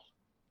me off.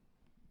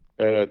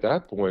 And at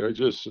that point, I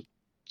just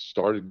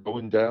started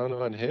going down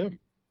on him.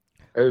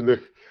 And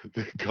the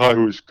guy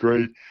was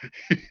great.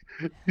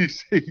 He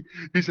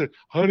said,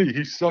 honey,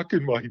 he's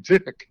sucking my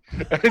dick.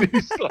 And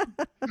he's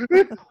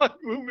like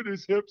moving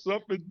his hips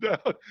up and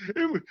down.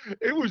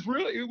 It was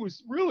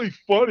really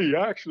funny,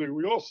 actually.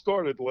 We all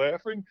started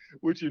laughing,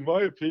 which in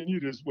my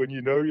opinion is when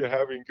you're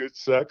having good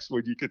sex,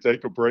 when you could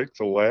take a break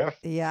to laugh.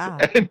 Yeah.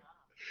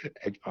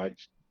 And I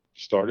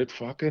started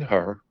fucking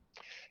her,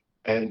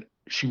 and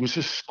she was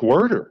a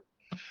squirter.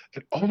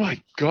 And oh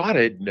my God,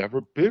 I'd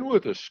never been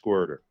with a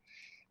squirter.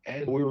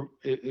 And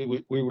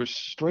we were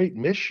straight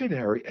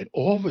missionary, and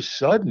all of a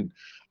sudden,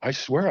 I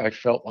swear I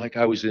felt like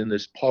I was in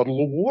this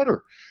puddle of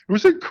water. It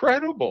was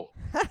incredible.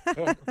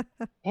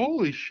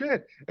 Holy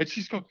shit. And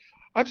she's going,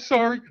 I'm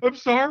sorry.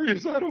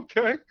 Is that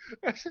okay?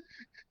 I said,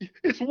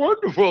 it's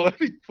wonderful. I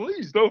mean,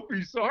 please don't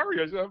be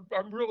sorry. I said,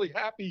 I'm really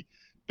happy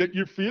that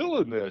you're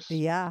feeling this.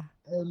 Yeah.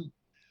 And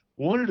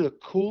one of the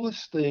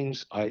coolest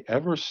things I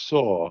ever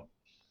saw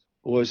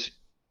was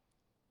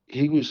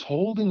he was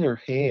holding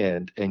her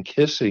hand and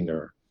kissing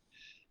her,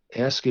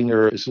 asking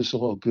her, "Is this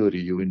all good? Are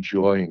you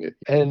enjoying it?"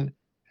 And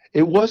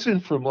it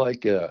wasn't from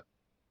like an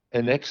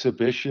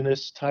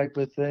exhibitionist type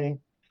of thing.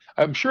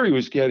 I'm sure he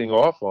was getting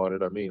off on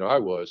it. I mean, I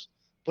was,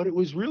 but it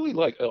was really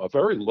like a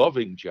very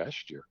loving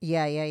gesture.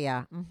 Yeah, yeah,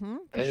 yeah.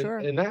 For sure.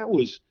 And that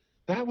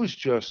was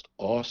just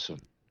awesome.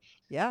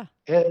 Yeah.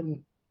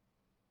 And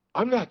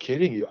I'm not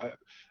kidding you.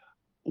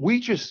 We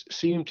just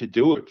seemed to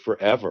do it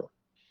forever.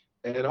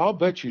 And I'll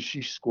bet you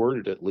she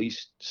squirted at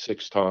least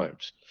 6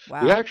 times. We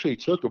Wow. actually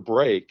took a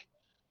break,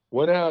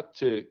 went out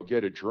to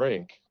get a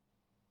drink,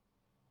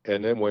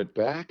 and then went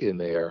back in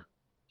there.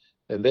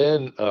 And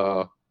then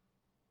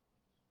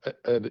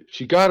and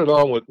she got it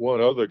on with one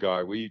other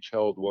guy. We each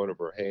held one of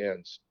her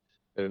hands,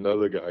 and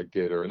another guy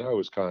did her, and that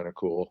was kind of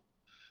cool.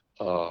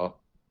 Uh,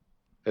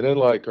 and then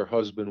like her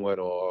husband went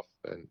off,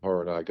 and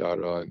her and I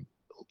got on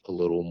a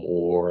little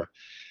more.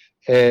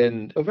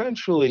 And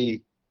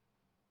eventually,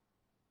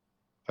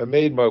 I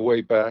made my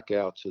way back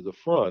out to the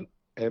front,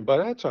 and by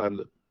that time,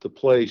 the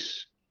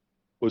place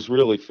was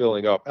really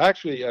filling up.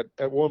 Actually,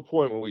 at one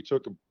point when we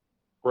took a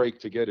break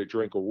to get a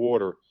drink of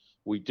water,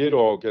 we did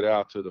all get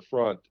out to the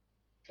front.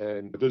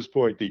 And at this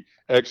point, the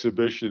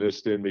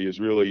exhibitionist in me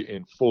is really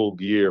in full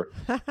gear.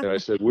 And I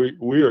said,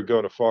 we are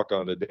going to fuck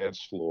on the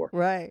dance floor,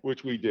 Right.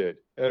 which we did.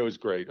 And it was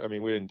great. I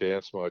mean, we didn't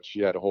dance much.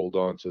 You had to hold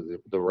on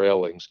to the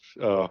railings.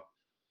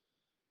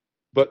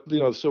 But,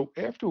 so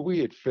after we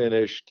had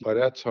finished, by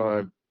that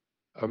time,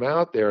 I'm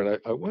out there and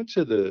I went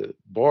to the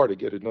bar to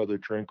get another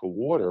drink of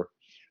water.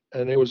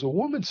 And there was a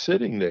woman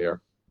sitting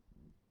there.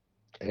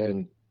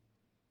 And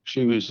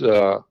she was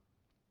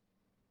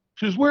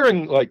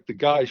wearing like the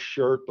guy's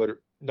shirt, but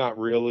not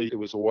really. It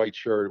was a white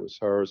shirt. It was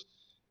hers.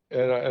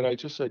 And I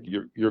just said,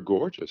 "You're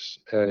gorgeous."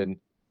 And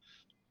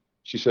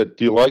she said,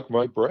 "Do you like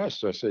my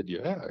breasts?" I said,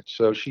 "Yeah."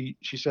 So she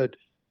said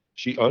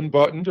she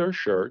unbuttoned her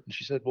shirt and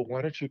she said, "Well,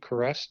 why don't you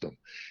caress them?"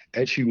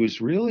 And she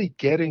was really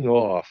getting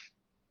off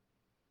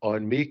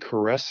on me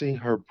caressing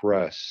her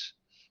breasts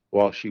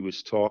while she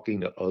was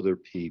talking to other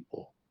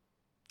people.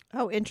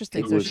 Oh,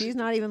 interesting. It So was she's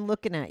not even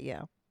looking at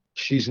you.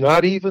 She's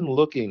not even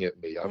looking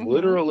at me. I'm Mm-hmm.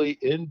 literally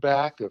in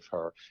back of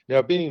her.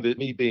 Now,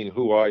 me being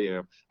who I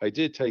am, I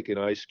did take an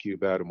ice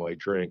cube out of my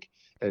drink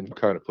and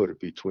kind of put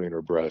it between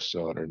her breasts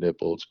on her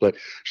nipples. But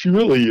she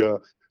really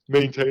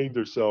maintained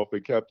herself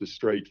and kept a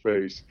straight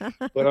face.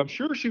 But I'm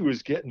sure she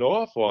was getting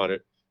off on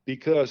it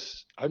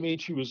because, I mean,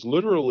 she was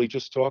literally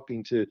just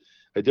talking to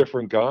a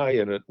different guy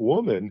and a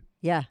woman.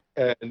 Yeah.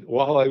 And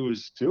while I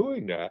was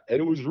doing that,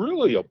 and it was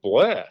really a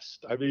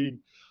blast. I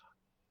mean,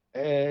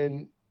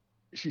 and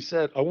she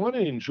said, "I want to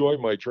enjoy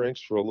my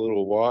drinks for a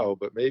little while,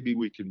 but maybe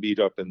we can meet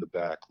up in the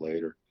back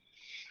later."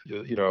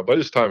 By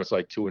this time it's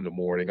like 2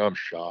 a.m. I'm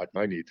shot.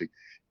 I need to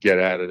get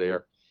out of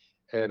there.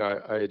 And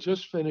I had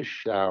just finished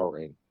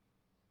showering,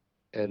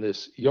 and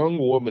this young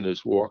woman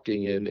is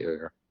walking in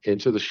there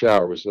into the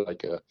shower. It was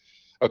like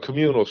a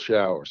communal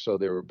shower. So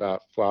there were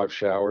about 5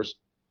 showers,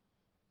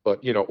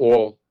 but,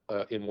 all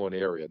in one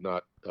area,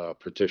 not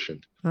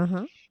partitioned.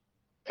 Uh-huh.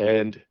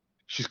 And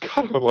she's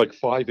got on like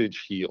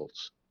 5-inch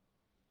heels.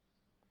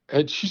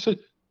 And she said,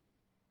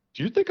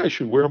 "Do you think I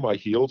should wear my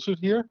heels in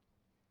here?"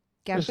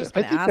 Yeah, I was said, just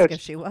going to think ask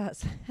if she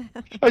was.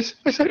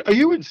 I said, "Are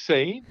you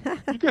insane?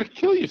 You're going to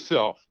kill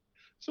yourself."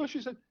 So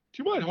she said,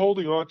 "Do you mind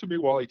holding on to me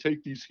while I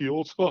take these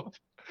heels off?"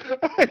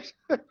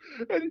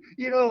 And,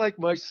 like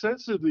my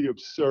sense of the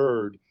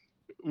absurd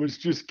was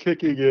just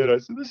kicking in. I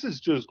said, "This is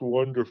just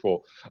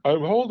wonderful.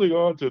 I'm holding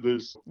on to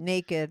this."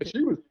 Naked.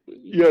 She was,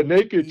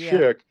 naked Yeah.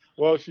 chick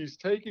while she's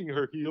taking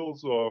her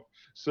heels off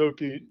so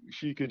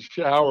she can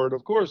shower. And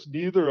of course,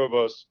 neither of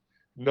us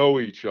know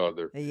each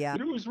other. Yeah.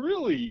 But it was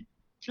really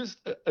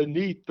just a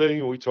neat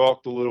thing. We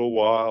talked a little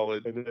while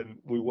and then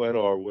we went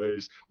our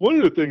ways. One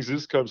of the things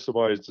this comes to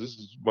mind, this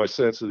is my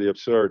sense of the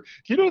absurd.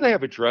 Do you know they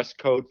have a dress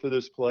code for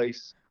this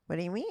place? What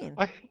do you mean?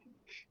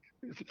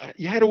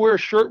 You had to wear a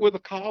shirt with a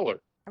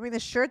collar. I mean, the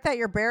shirt that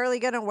you're barely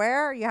going to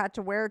wear, you had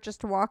to wear it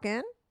just to walk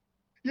in?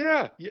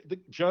 Yeah, the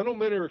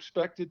gentlemen are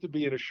expected to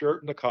be in a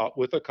shirt and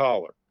with a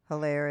collar.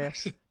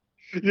 Hilarious.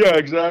 Yeah,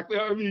 exactly.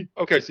 I mean,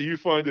 okay, so you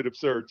find it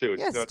absurd too.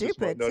 It's Yeah, not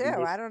stupid just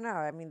too. I don't know.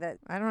 I mean,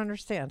 I don't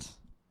understand.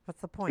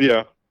 What's the point?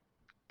 Yeah.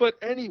 But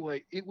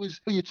anyway,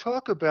 you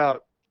talk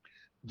about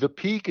the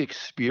peak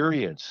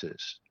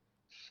experiences.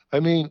 I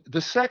mean, the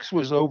sex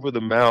was over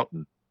the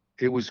mountain.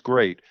 It was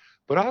great.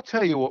 But I'll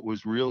tell you what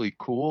was really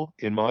cool,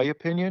 in my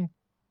opinion,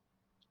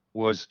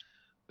 was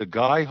the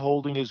guy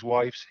holding his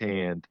wife's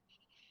hand.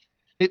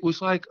 It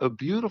was like a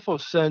beautiful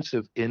sense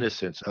of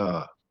innocence.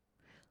 Let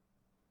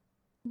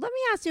me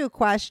ask you a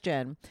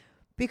question,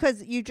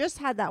 because you just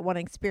had that one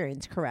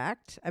experience,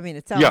 correct? I mean,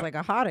 it sounds like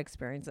a hot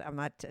experience. I'm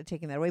not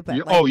taking that away, but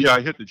yeah,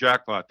 I hit the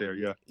jackpot there.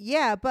 Yeah.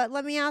 Yeah, but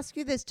let me ask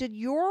you this: did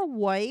your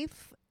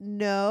wife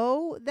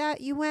know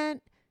that you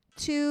went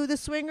to the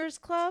swingers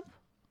club?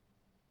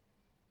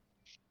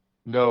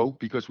 No,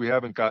 because we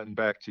haven't gotten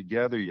back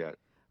together yet.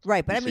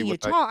 Right, but You I see mean, you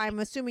what talk. I'm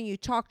assuming you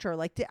talked to her.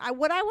 Like,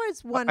 what I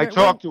was I wondering.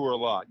 talked to her a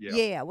lot. Yeah.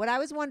 Yeah. What I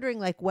was wondering,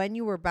 like, when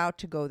you were about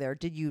to go there,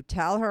 did you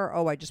tell her,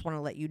 "Oh, I just want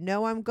to let you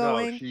know I'm No,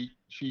 going"?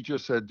 she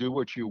just said, "Do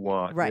what you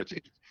want." Right.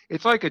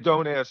 It's like a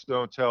don't ask,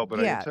 don't tell. But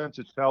I Yeah. intend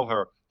to tell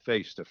her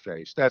face to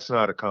face. That's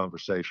not a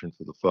conversation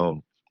for the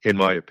phone, in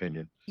my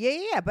opinion.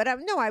 Yeah. But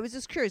no, I was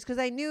just curious because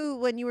I knew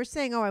when you were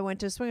saying, "Oh, I went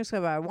to a swingers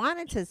club," I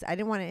wanted to. I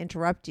didn't want to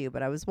interrupt you,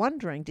 but I was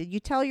wondering, did you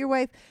tell your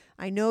wife?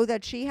 I know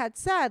that she had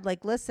said,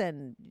 like,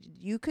 listen,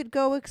 you could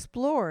go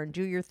explore and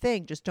do your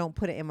thing, just don't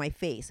put it in my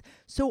face.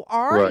 So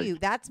are Right. you?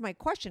 That's my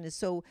question. Is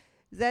so.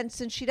 Then,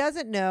 since she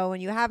doesn't know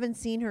and you haven't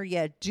seen her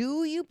yet,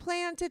 do you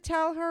plan to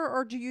tell her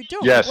or do you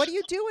don't? Like, what Yes. do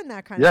you do in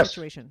that kind of Yes.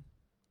 situation?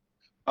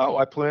 Oh,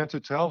 I plan to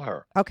tell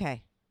her.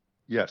 Okay.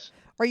 Yes.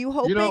 Are you You know,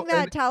 hoping and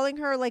that telling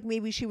her, like,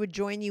 maybe she would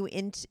join you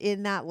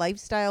in that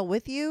lifestyle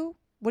with you?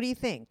 What do you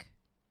think?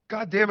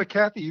 God damn it,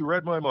 Kathy, you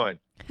read my mind.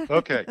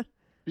 Okay.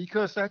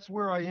 Because that's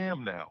where I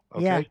am now.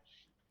 Yeah. Okay.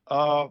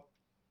 Uh,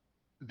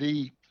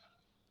 the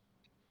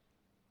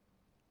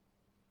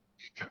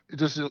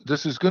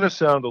this is going to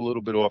sound a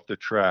little bit off the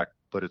track,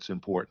 but it's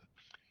important.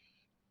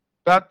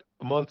 About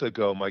a month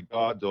ago, my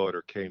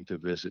goddaughter came to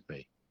visit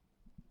me,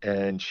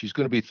 and she's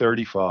going to be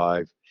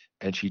 35,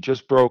 and she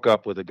just broke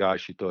up with a guy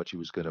she thought she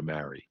was going to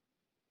marry,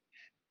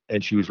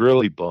 and she was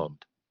really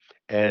bummed.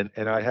 And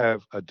I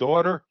have a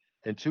daughter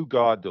and two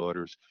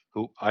goddaughters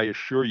who I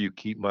assure you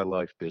keep my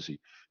life busy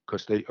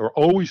because they are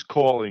always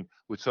calling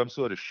with some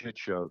sort of shit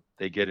show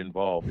they get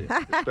involved in,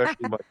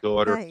 especially my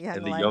daughter Young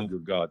and the life. younger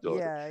goddaughter.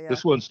 Yeah, yeah.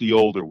 This one's the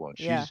older one.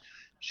 Yeah.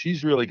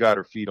 She's really got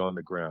her feet on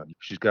the ground.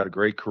 She's got a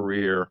great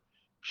career.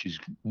 She's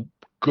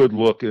good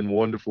looking,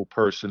 wonderful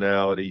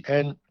personality.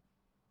 And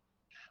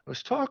I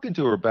was talking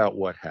to her about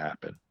what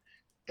happened.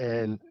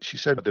 And she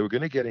said they were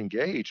going to get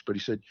engaged, but he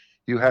said,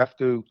 you have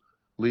to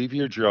leave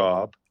your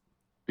job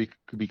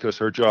because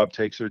her job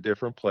takes her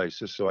different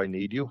places. So I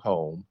need you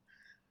home.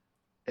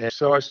 And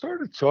so I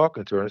started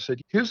talking to her and I said,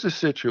 here's the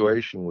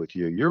situation with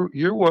you.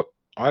 You're what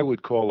I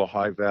would call a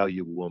high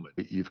value woman.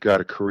 You've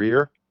got a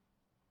career,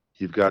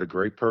 you've got a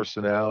great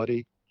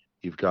personality,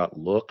 you've got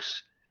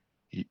looks,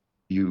 you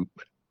you,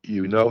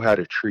 you know how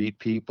to treat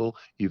people,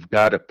 you've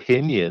got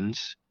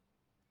opinions,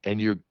 and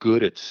you're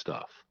good at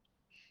stuff.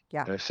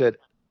 Yeah. And I said,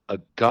 a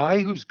guy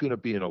who's going to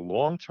be in a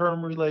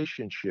long-term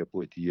relationship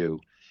with you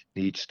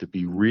needs to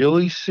be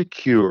really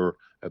secure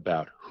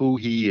about who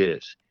he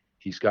is.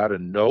 He's got to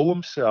know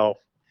himself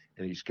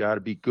and he's got to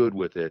be good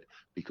with it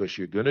because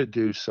you're going to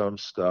do some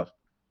stuff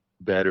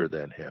better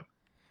than him.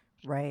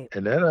 Right.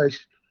 And then I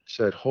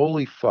said,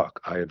 holy fuck,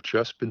 I have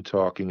just been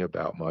talking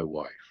about my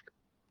wife.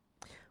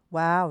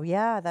 Wow.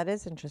 Yeah, that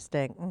is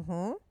interesting.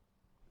 Mm-hmm.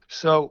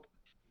 So,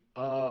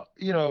 a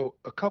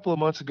couple of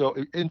months ago,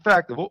 in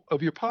fact,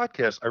 of your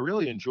podcast, I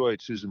really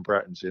enjoyed Susan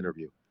Bratton's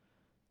interview.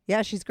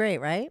 Yeah, she's great,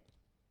 right?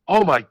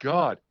 Oh my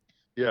God.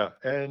 Yeah.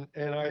 And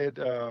I had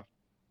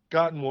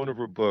gotten one of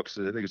her books.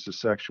 I think it's the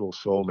Sexual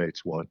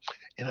Soulmates one.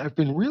 And I've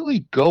been really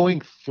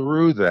going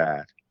through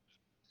that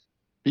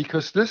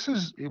because this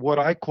is what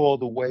I call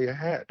the way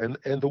ahead.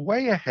 And the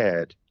way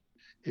ahead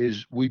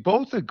is we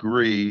both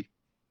agree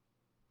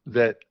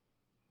that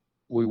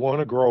we want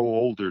to grow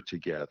older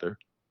together.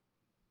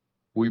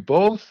 We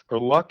both are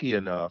lucky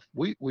enough.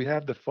 We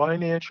have the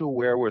financial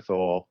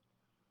wherewithal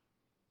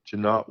to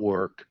not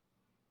work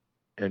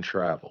and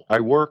travel. I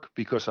work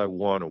because I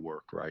want to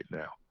work right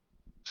now.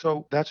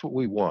 So that's what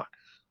we want.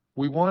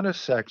 We want a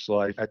sex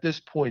life. At this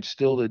point,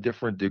 still to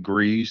different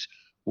degrees.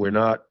 We're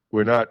not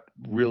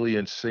really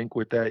in sync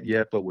with that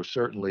yet, but we're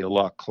certainly a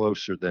lot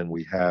closer than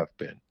we have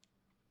been.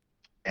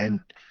 And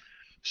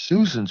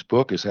Susan's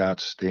book is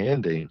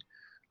outstanding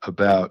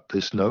about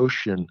this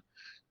notion.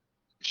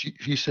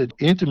 She said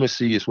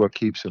intimacy is what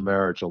keeps a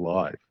marriage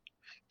alive.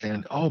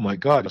 And oh my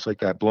God, it's like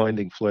that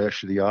blinding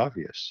flash of the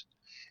obvious.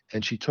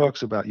 And she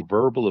talks about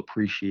verbal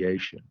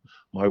appreciation.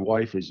 My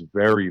wife is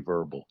very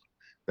verbal.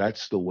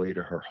 That's the way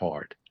to her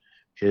heart.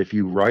 If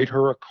you write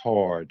her a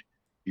card,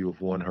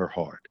 you've won her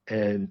heart.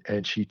 And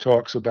she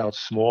talks about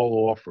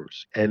small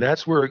offers. And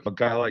that's where a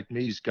guy like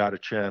me's got to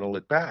channel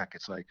it back.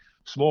 It's like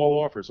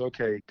small offers.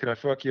 Okay, can I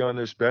fuck you on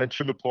this bench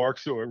in the park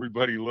so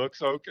everybody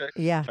looks okay?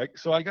 Yeah.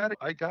 So I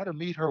gotta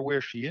meet her where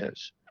she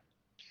is.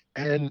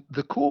 And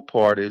the cool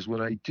part is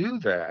when I do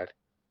that,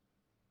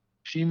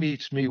 she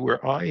meets me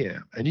where I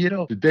am. And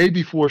the day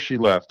before she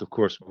left, of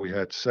course, we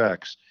had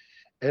sex.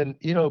 And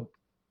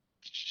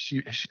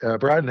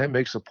Braden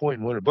makes a point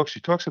in one of the books. She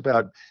talks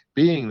about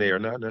being there,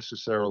 not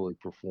necessarily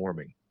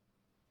performing.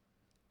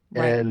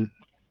 Right.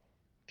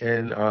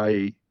 And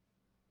I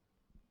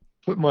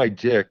put my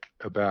dick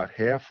about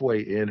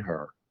halfway in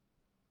her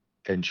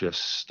and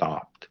just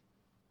stopped.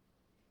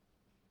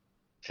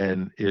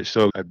 And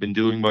so I've been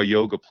doing my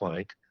yoga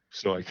plank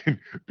so I can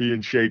be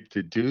in shape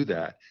to do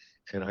that.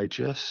 And I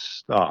just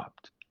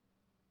stopped.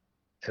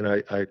 And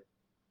I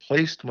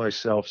placed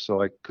myself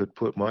so I could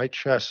put my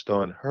chest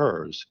on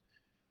hers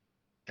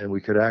and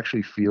we could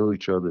actually feel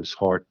each other's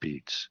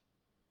heartbeats.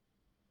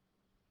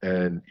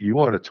 And you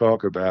want to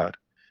talk about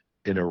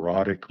an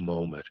erotic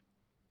moment.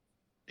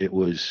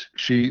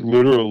 She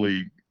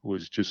literally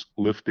was just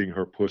lifting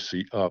her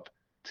pussy up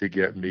to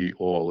get me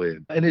all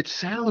in. And it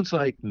sounds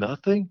like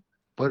nothing,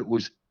 but it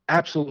was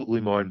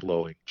absolutely mind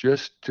blowing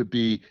just to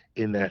be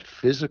in that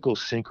physical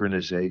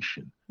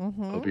synchronization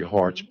of your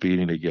hearts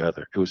beating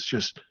together. It was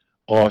just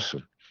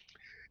awesome.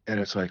 And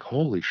it's like,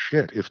 holy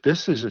shit, if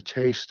this is a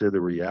taste of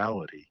the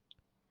reality,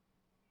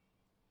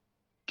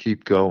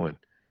 keep going.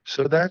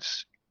 So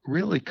that's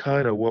really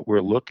kind of what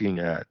we're looking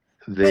at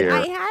But I there.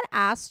 had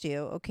asked you,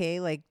 okay,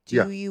 like,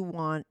 Yeah. do you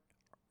want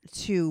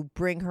to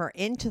bring her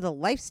into the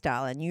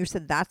lifestyle? And you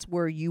said that's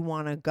where you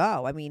want to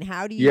go. I mean,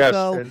 how do you Yes.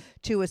 go And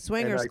to a I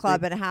swingers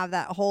club think and have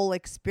that whole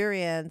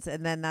experience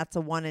and then that's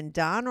a one and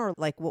done? Or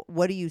like,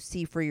 what do you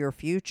see for your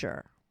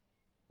future?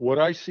 what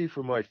I see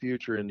for my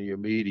future in the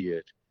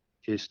immediate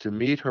is to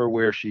meet her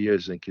where she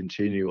is and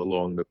continue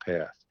along the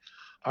path.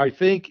 I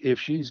think if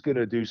she's going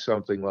to do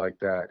something like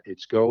that,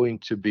 it's going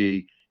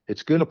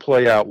to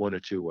play out one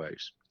of two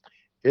ways.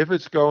 If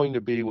it's going to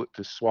be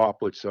to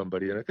swap with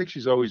somebody, and I think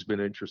she's always been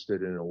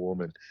interested in a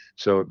woman,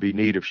 so it'd be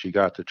neat if she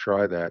got to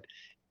try that.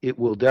 It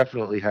will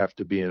definitely have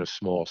to be in a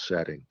small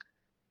setting.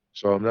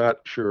 So I'm not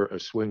sure a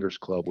swingers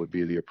club would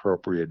be the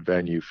appropriate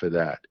venue for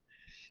that.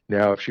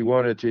 Now, if she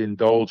wanted to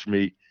indulge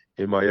me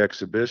in my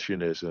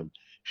exhibitionism,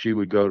 she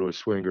would go to a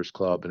swingers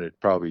club and it'd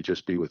probably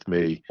just be with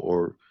me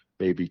or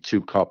maybe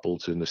two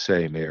couples in the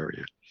same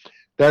area.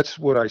 That's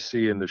what I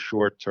see in the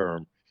short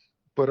term.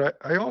 But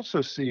I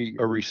also see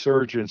a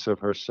resurgence of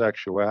her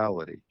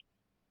sexuality.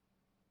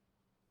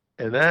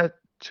 And that,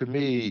 to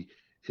me,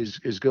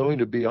 is going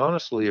to be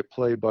honestly a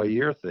play by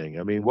ear thing.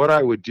 I mean, what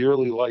I would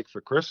dearly like for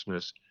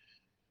Christmas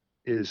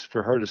is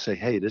for her to say,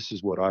 hey, this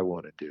is what I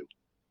want to do,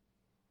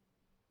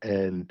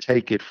 and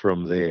take it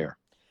from there.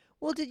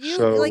 Well, did you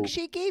like So,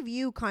 she gave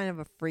you kind of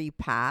a free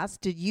pass?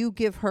 Did you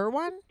give her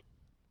one?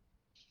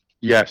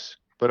 yes,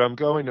 but I'm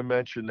going to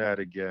mention that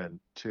again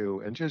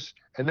too,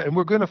 and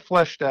we're going to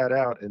flesh that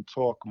out and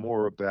talk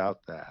more about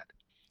that.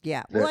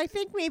 Yeah. Well, That I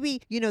think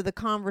maybe, the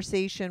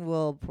conversation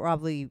will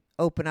probably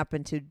open up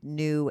into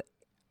new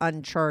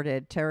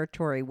uncharted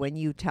territory when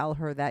you tell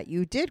her that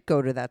you did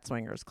go to that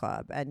swingers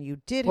club and you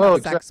did well,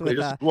 have sex exactly. with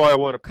This is a why I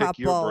want to pick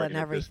your couple and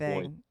brain at this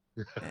point.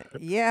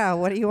 everything. Yeah.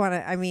 What do you want to,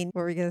 what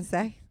were you going to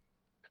say?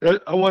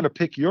 I want to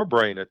pick your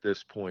brain at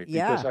this point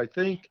because Yeah.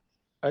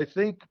 I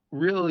think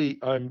really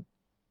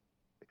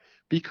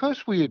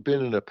because we had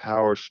been in a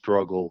power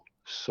struggle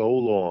so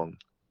long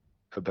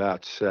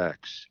about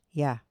sex,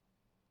 Yeah.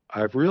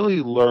 I've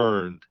really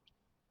learned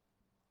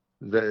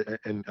that,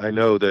 and I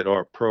know that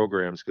our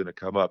program's going to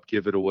come up,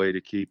 give it away to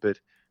keep it,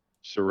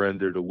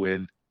 surrender to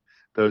win,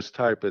 those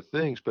type of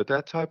things. But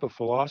that type of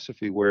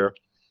philosophy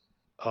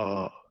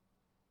uh,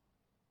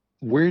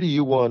 where do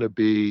you want to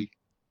be?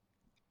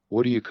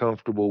 What are you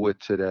comfortable with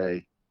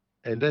today?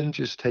 And then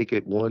just take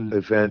it one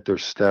event or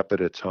step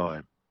at a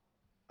time.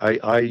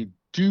 I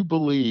do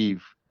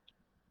believe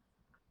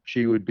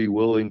she would be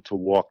willing to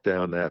walk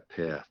down that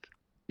path.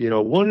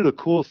 One of the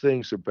cool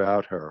things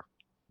about her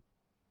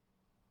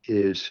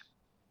is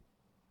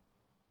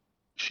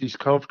she's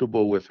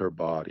comfortable with her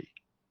body,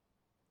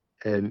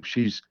 and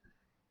she's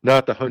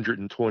not the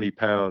 120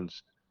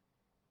 pounds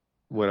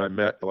when I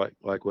met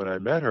like when I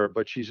met her,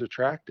 but she's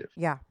attractive.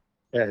 Yeah.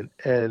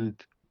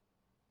 And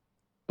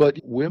but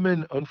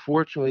women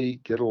unfortunately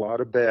get a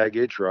lot of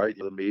baggage, right?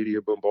 The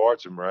media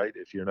bombards them, right?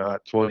 If you're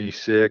not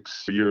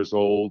 26 years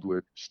old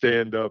with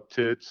stand-up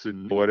tits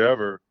and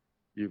whatever,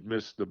 you've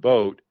missed the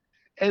boat.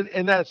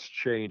 And that's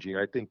changing.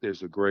 I think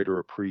there's a greater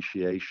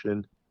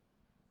appreciation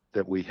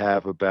that we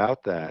have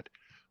about that.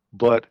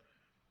 But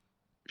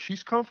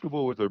she's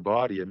comfortable with her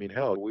body. I mean,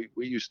 hell, we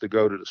used to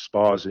go to the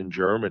spas in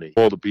Germany.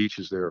 All the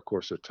beaches there, of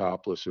course, are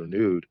topless or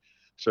nude.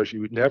 So she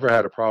never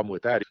had a problem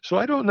with that. So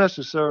I don't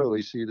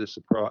necessarily see this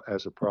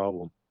as a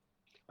problem.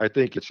 I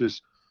think it's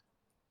just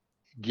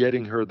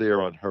getting her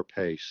there on her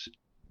pace.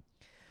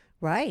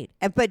 Right.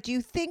 But do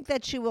you think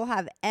that she will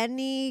have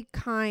any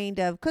kind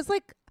of, because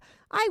like,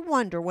 I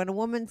wonder when a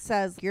woman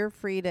says, you're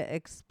free to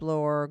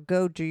explore,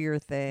 go do your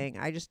thing,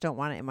 I just don't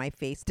want it in my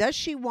face. Does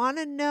she want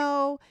to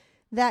know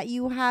that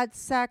you had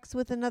sex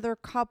with another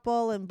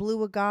couple and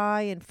blew a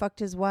guy and fucked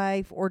his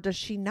wife, or does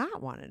she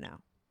not want to know?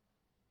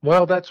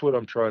 Well, that's what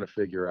I'm trying to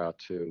figure out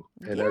too.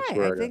 And Yeah, that's I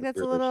where I got think to that's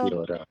a really feel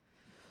little, it out.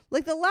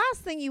 like, the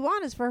last thing you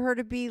want is for her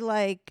to be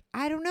like,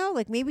 I don't know,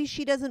 like maybe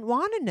she doesn't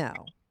want to know.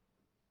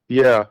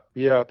 Yeah,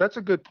 that's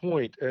a good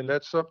point. And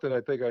that's something I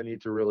think I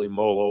need to really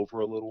mull over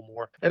a little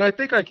more. And I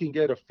think I can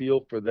get a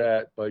feel for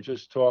that by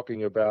just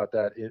talking about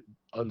that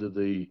under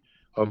the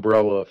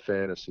umbrella of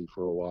fantasy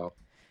for a while.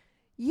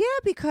 Yeah,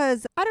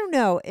 because I don't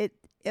know,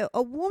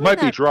 a woman Might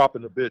be that,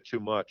 dropping a bit too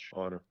much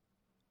on her.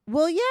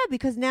 well, yeah,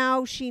 because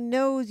now she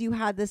knows you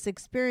had this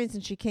experience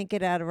and she can't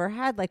get it out of her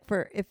head. Like,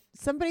 for if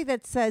somebody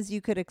that says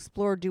you could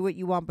explore, do what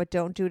you want, but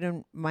don't do it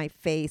in my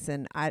face.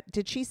 And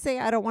did she say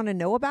I don't want to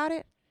know about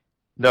it?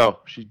 No,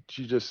 she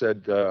just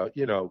said,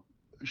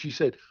 she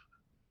said,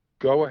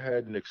 go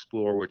ahead and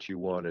explore what you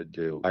want to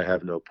do. I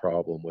have no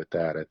problem with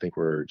that. I think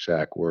were her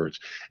exact words.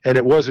 And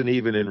it wasn't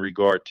even in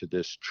regard to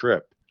this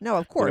trip. No,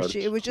 of course.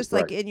 It was just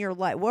like in your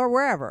life, or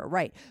wherever,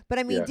 right? But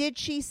I mean, did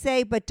she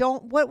say, "But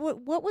don't"? What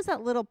was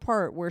that little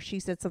part where she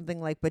said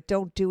something like, "But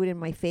don't do it in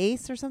my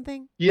face" or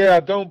something? Yeah,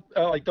 don't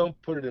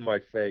put it in my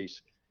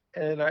face.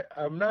 And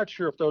I'm not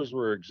sure if those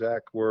were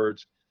exact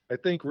words. I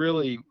think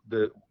really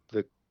the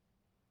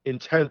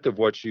intent of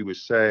what she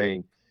was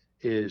saying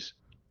is,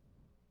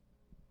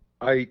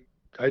 I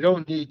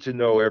don't need to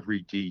know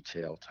every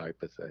detail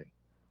type of thing.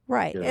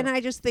 Right. You And know?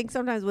 I just think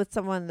sometimes with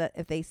someone that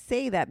if they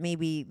say that,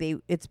 maybe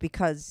it's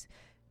because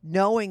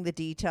knowing the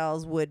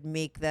details would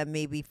make them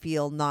maybe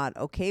feel not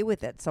okay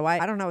with it. So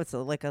I don't know. It's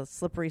like a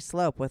slippery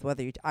slope with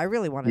whether I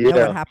really want to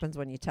know what happens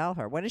when you tell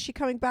her. When is she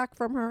coming back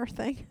from her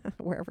thing?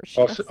 Wherever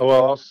she is.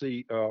 I'll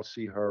see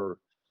her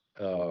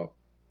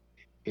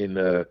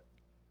in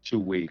 2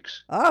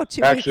 weeks. Oh,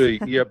 2 weeks. Actually,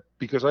 yeah,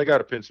 because I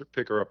got to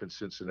pick her up in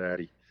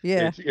Cincinnati.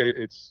 Yeah.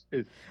 It's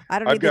I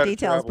don't need the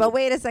details, but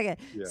wait a second.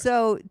 Yeah.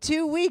 So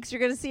 2 weeks, you're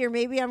going to see her.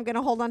 Maybe I'm going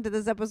to hold on to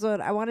this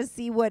episode. I want to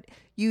see what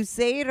you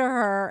say to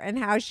her and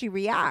how she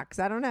reacts.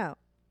 I don't know.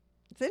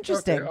 It's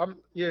interesting.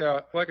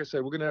 Okay, like I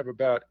said,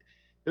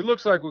 it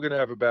looks like we're going to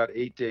have about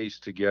 8 days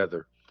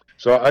together.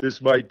 So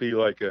this might be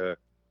like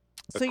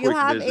so you'll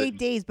have 8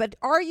 days, but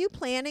are you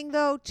planning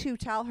though to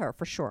tell her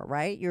for sure,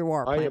 right? You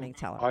are planning to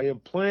tell her. I am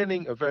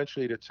planning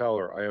eventually to tell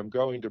her. I am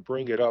going to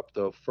bring it up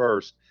though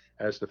first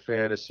as the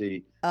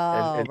fantasy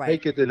and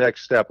take it the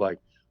next step. Like,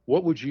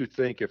 what would you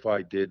think if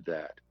I did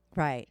that?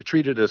 Right.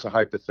 Treat it as a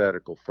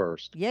hypothetical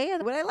first. Yeah.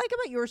 What I like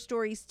about your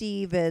story,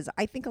 Steve, is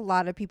I think a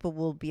lot of people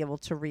will be able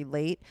to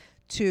relate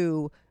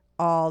to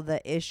all the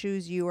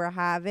issues you were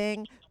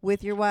having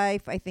with your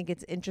wife. I think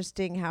it's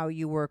interesting how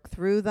you work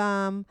through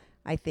them.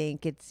 I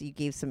think you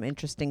gave some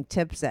interesting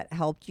tips that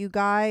helped you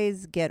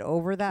guys get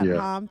over that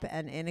hump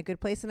and in a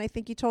good place. And I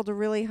think you told a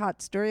really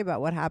hot story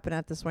about what happened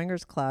at the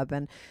Swingers Club.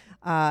 And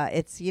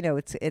it's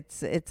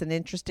an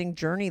interesting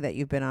journey that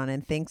you've been on.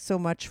 And thanks so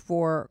much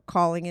for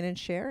calling in and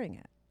sharing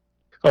it.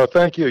 Oh,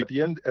 thank you. At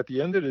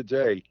the end of the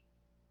day,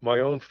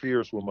 my own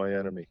fears were my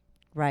enemy.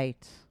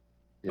 Right.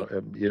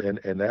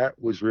 And that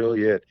was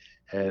really it.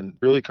 And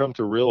really come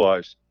to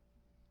realize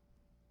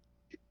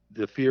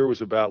the fear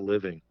was about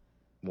living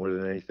more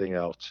than anything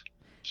else.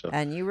 So.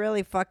 And you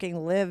really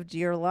fucking lived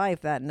your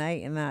life that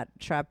night in that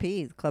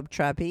Club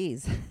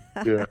Trapeze.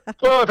 Yeah.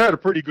 Well, I've had a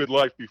pretty good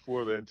life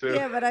before then too.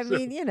 Yeah, but I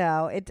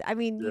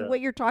mean, what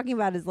you're talking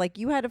about is like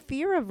you had a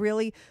fear of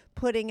really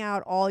putting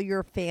out all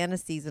your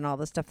fantasies and all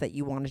the stuff that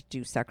you wanted to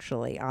do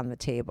sexually on the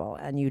table,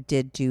 and you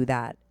did do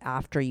that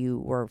after you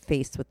were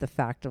faced with the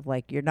fact of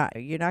like you're not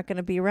going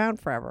to be around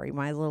forever. You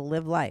might as well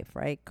live life,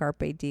 right?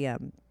 Carpe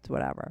diem,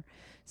 whatever.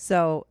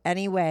 So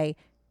anyway.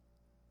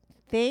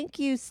 Thank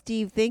you,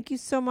 Steve. Thank you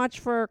so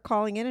much for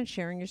calling in and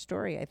sharing your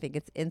story. I think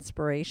it's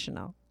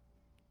inspirational.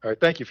 All right.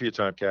 Thank you for your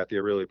time, Kathy. I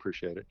really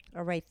appreciate it.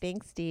 All right.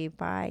 Thanks, Steve.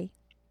 Bye.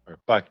 All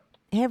right, bye.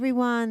 Hey,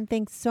 everyone.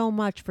 Thanks so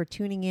much for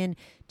tuning in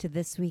to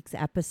this week's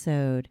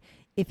episode.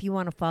 If you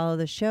want to follow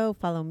the show,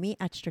 follow me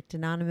at Strict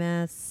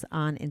Anonymous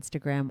on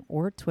Instagram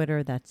or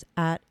Twitter. That's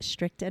at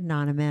Strict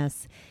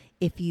Anonymous.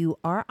 If you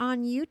are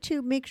on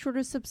YouTube, make sure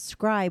to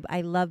subscribe.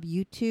 I love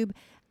YouTube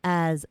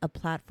as a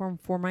platform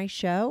for my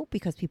show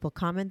because people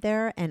comment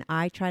there and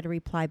I try to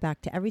reply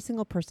back to every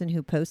single person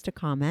who posts a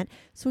comment.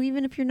 So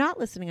even if you're not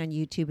listening on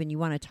YouTube and you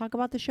want to talk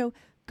about the show,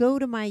 go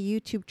to my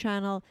YouTube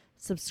channel,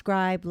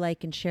 subscribe,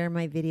 like, and share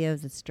my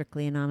videos. It's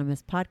Strictly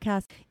Anonymous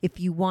Podcast. If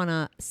you want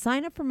to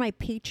sign up for my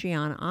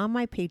Patreon, on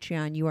my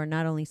Patreon, you are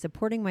not only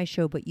supporting my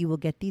show, but you will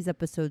get these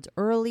episodes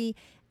early,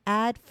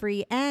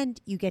 ad-free, and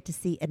you get to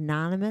see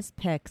anonymous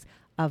pics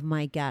of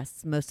my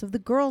guests. Most of the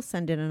girls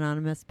send in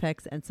anonymous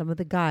pics and some of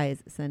the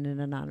guys send in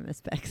anonymous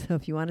pics. So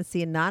if you want to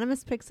see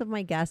anonymous pics of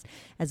my guests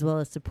as well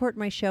as support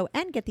my show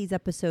and get these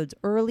episodes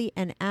early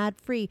and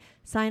ad-free,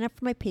 sign up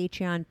for my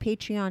Patreon,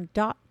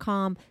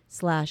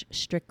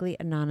 patreon.com/Strictly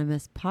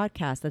Anonymous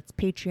Podcast. That's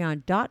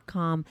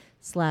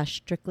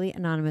patreon.com/Strictly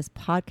Anonymous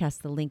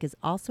Podcast. The link is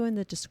also in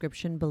the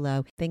description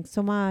below. Thanks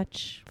so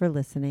much for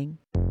listening.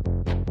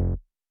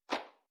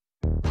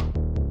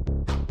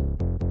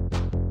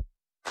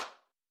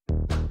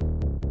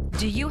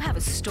 Do you have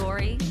a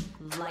story,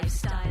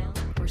 lifestyle,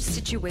 or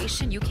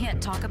situation you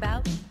can't talk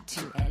about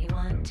to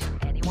anyone?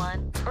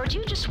 Or do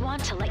you just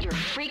want to let your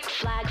freak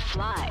flag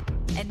fly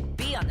and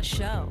be on the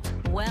show?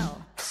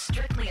 Well,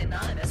 Strictly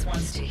Anonymous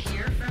wants to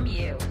hear from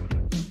you.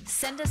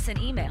 Send us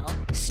an email,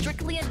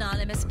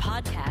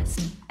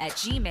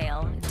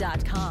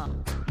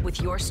 strictlyanonymouspodcast@gmail.com with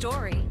your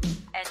story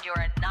and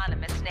your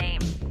anonymous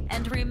name.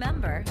 And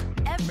remember,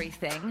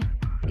 everything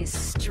is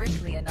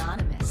strictly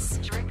anonymous.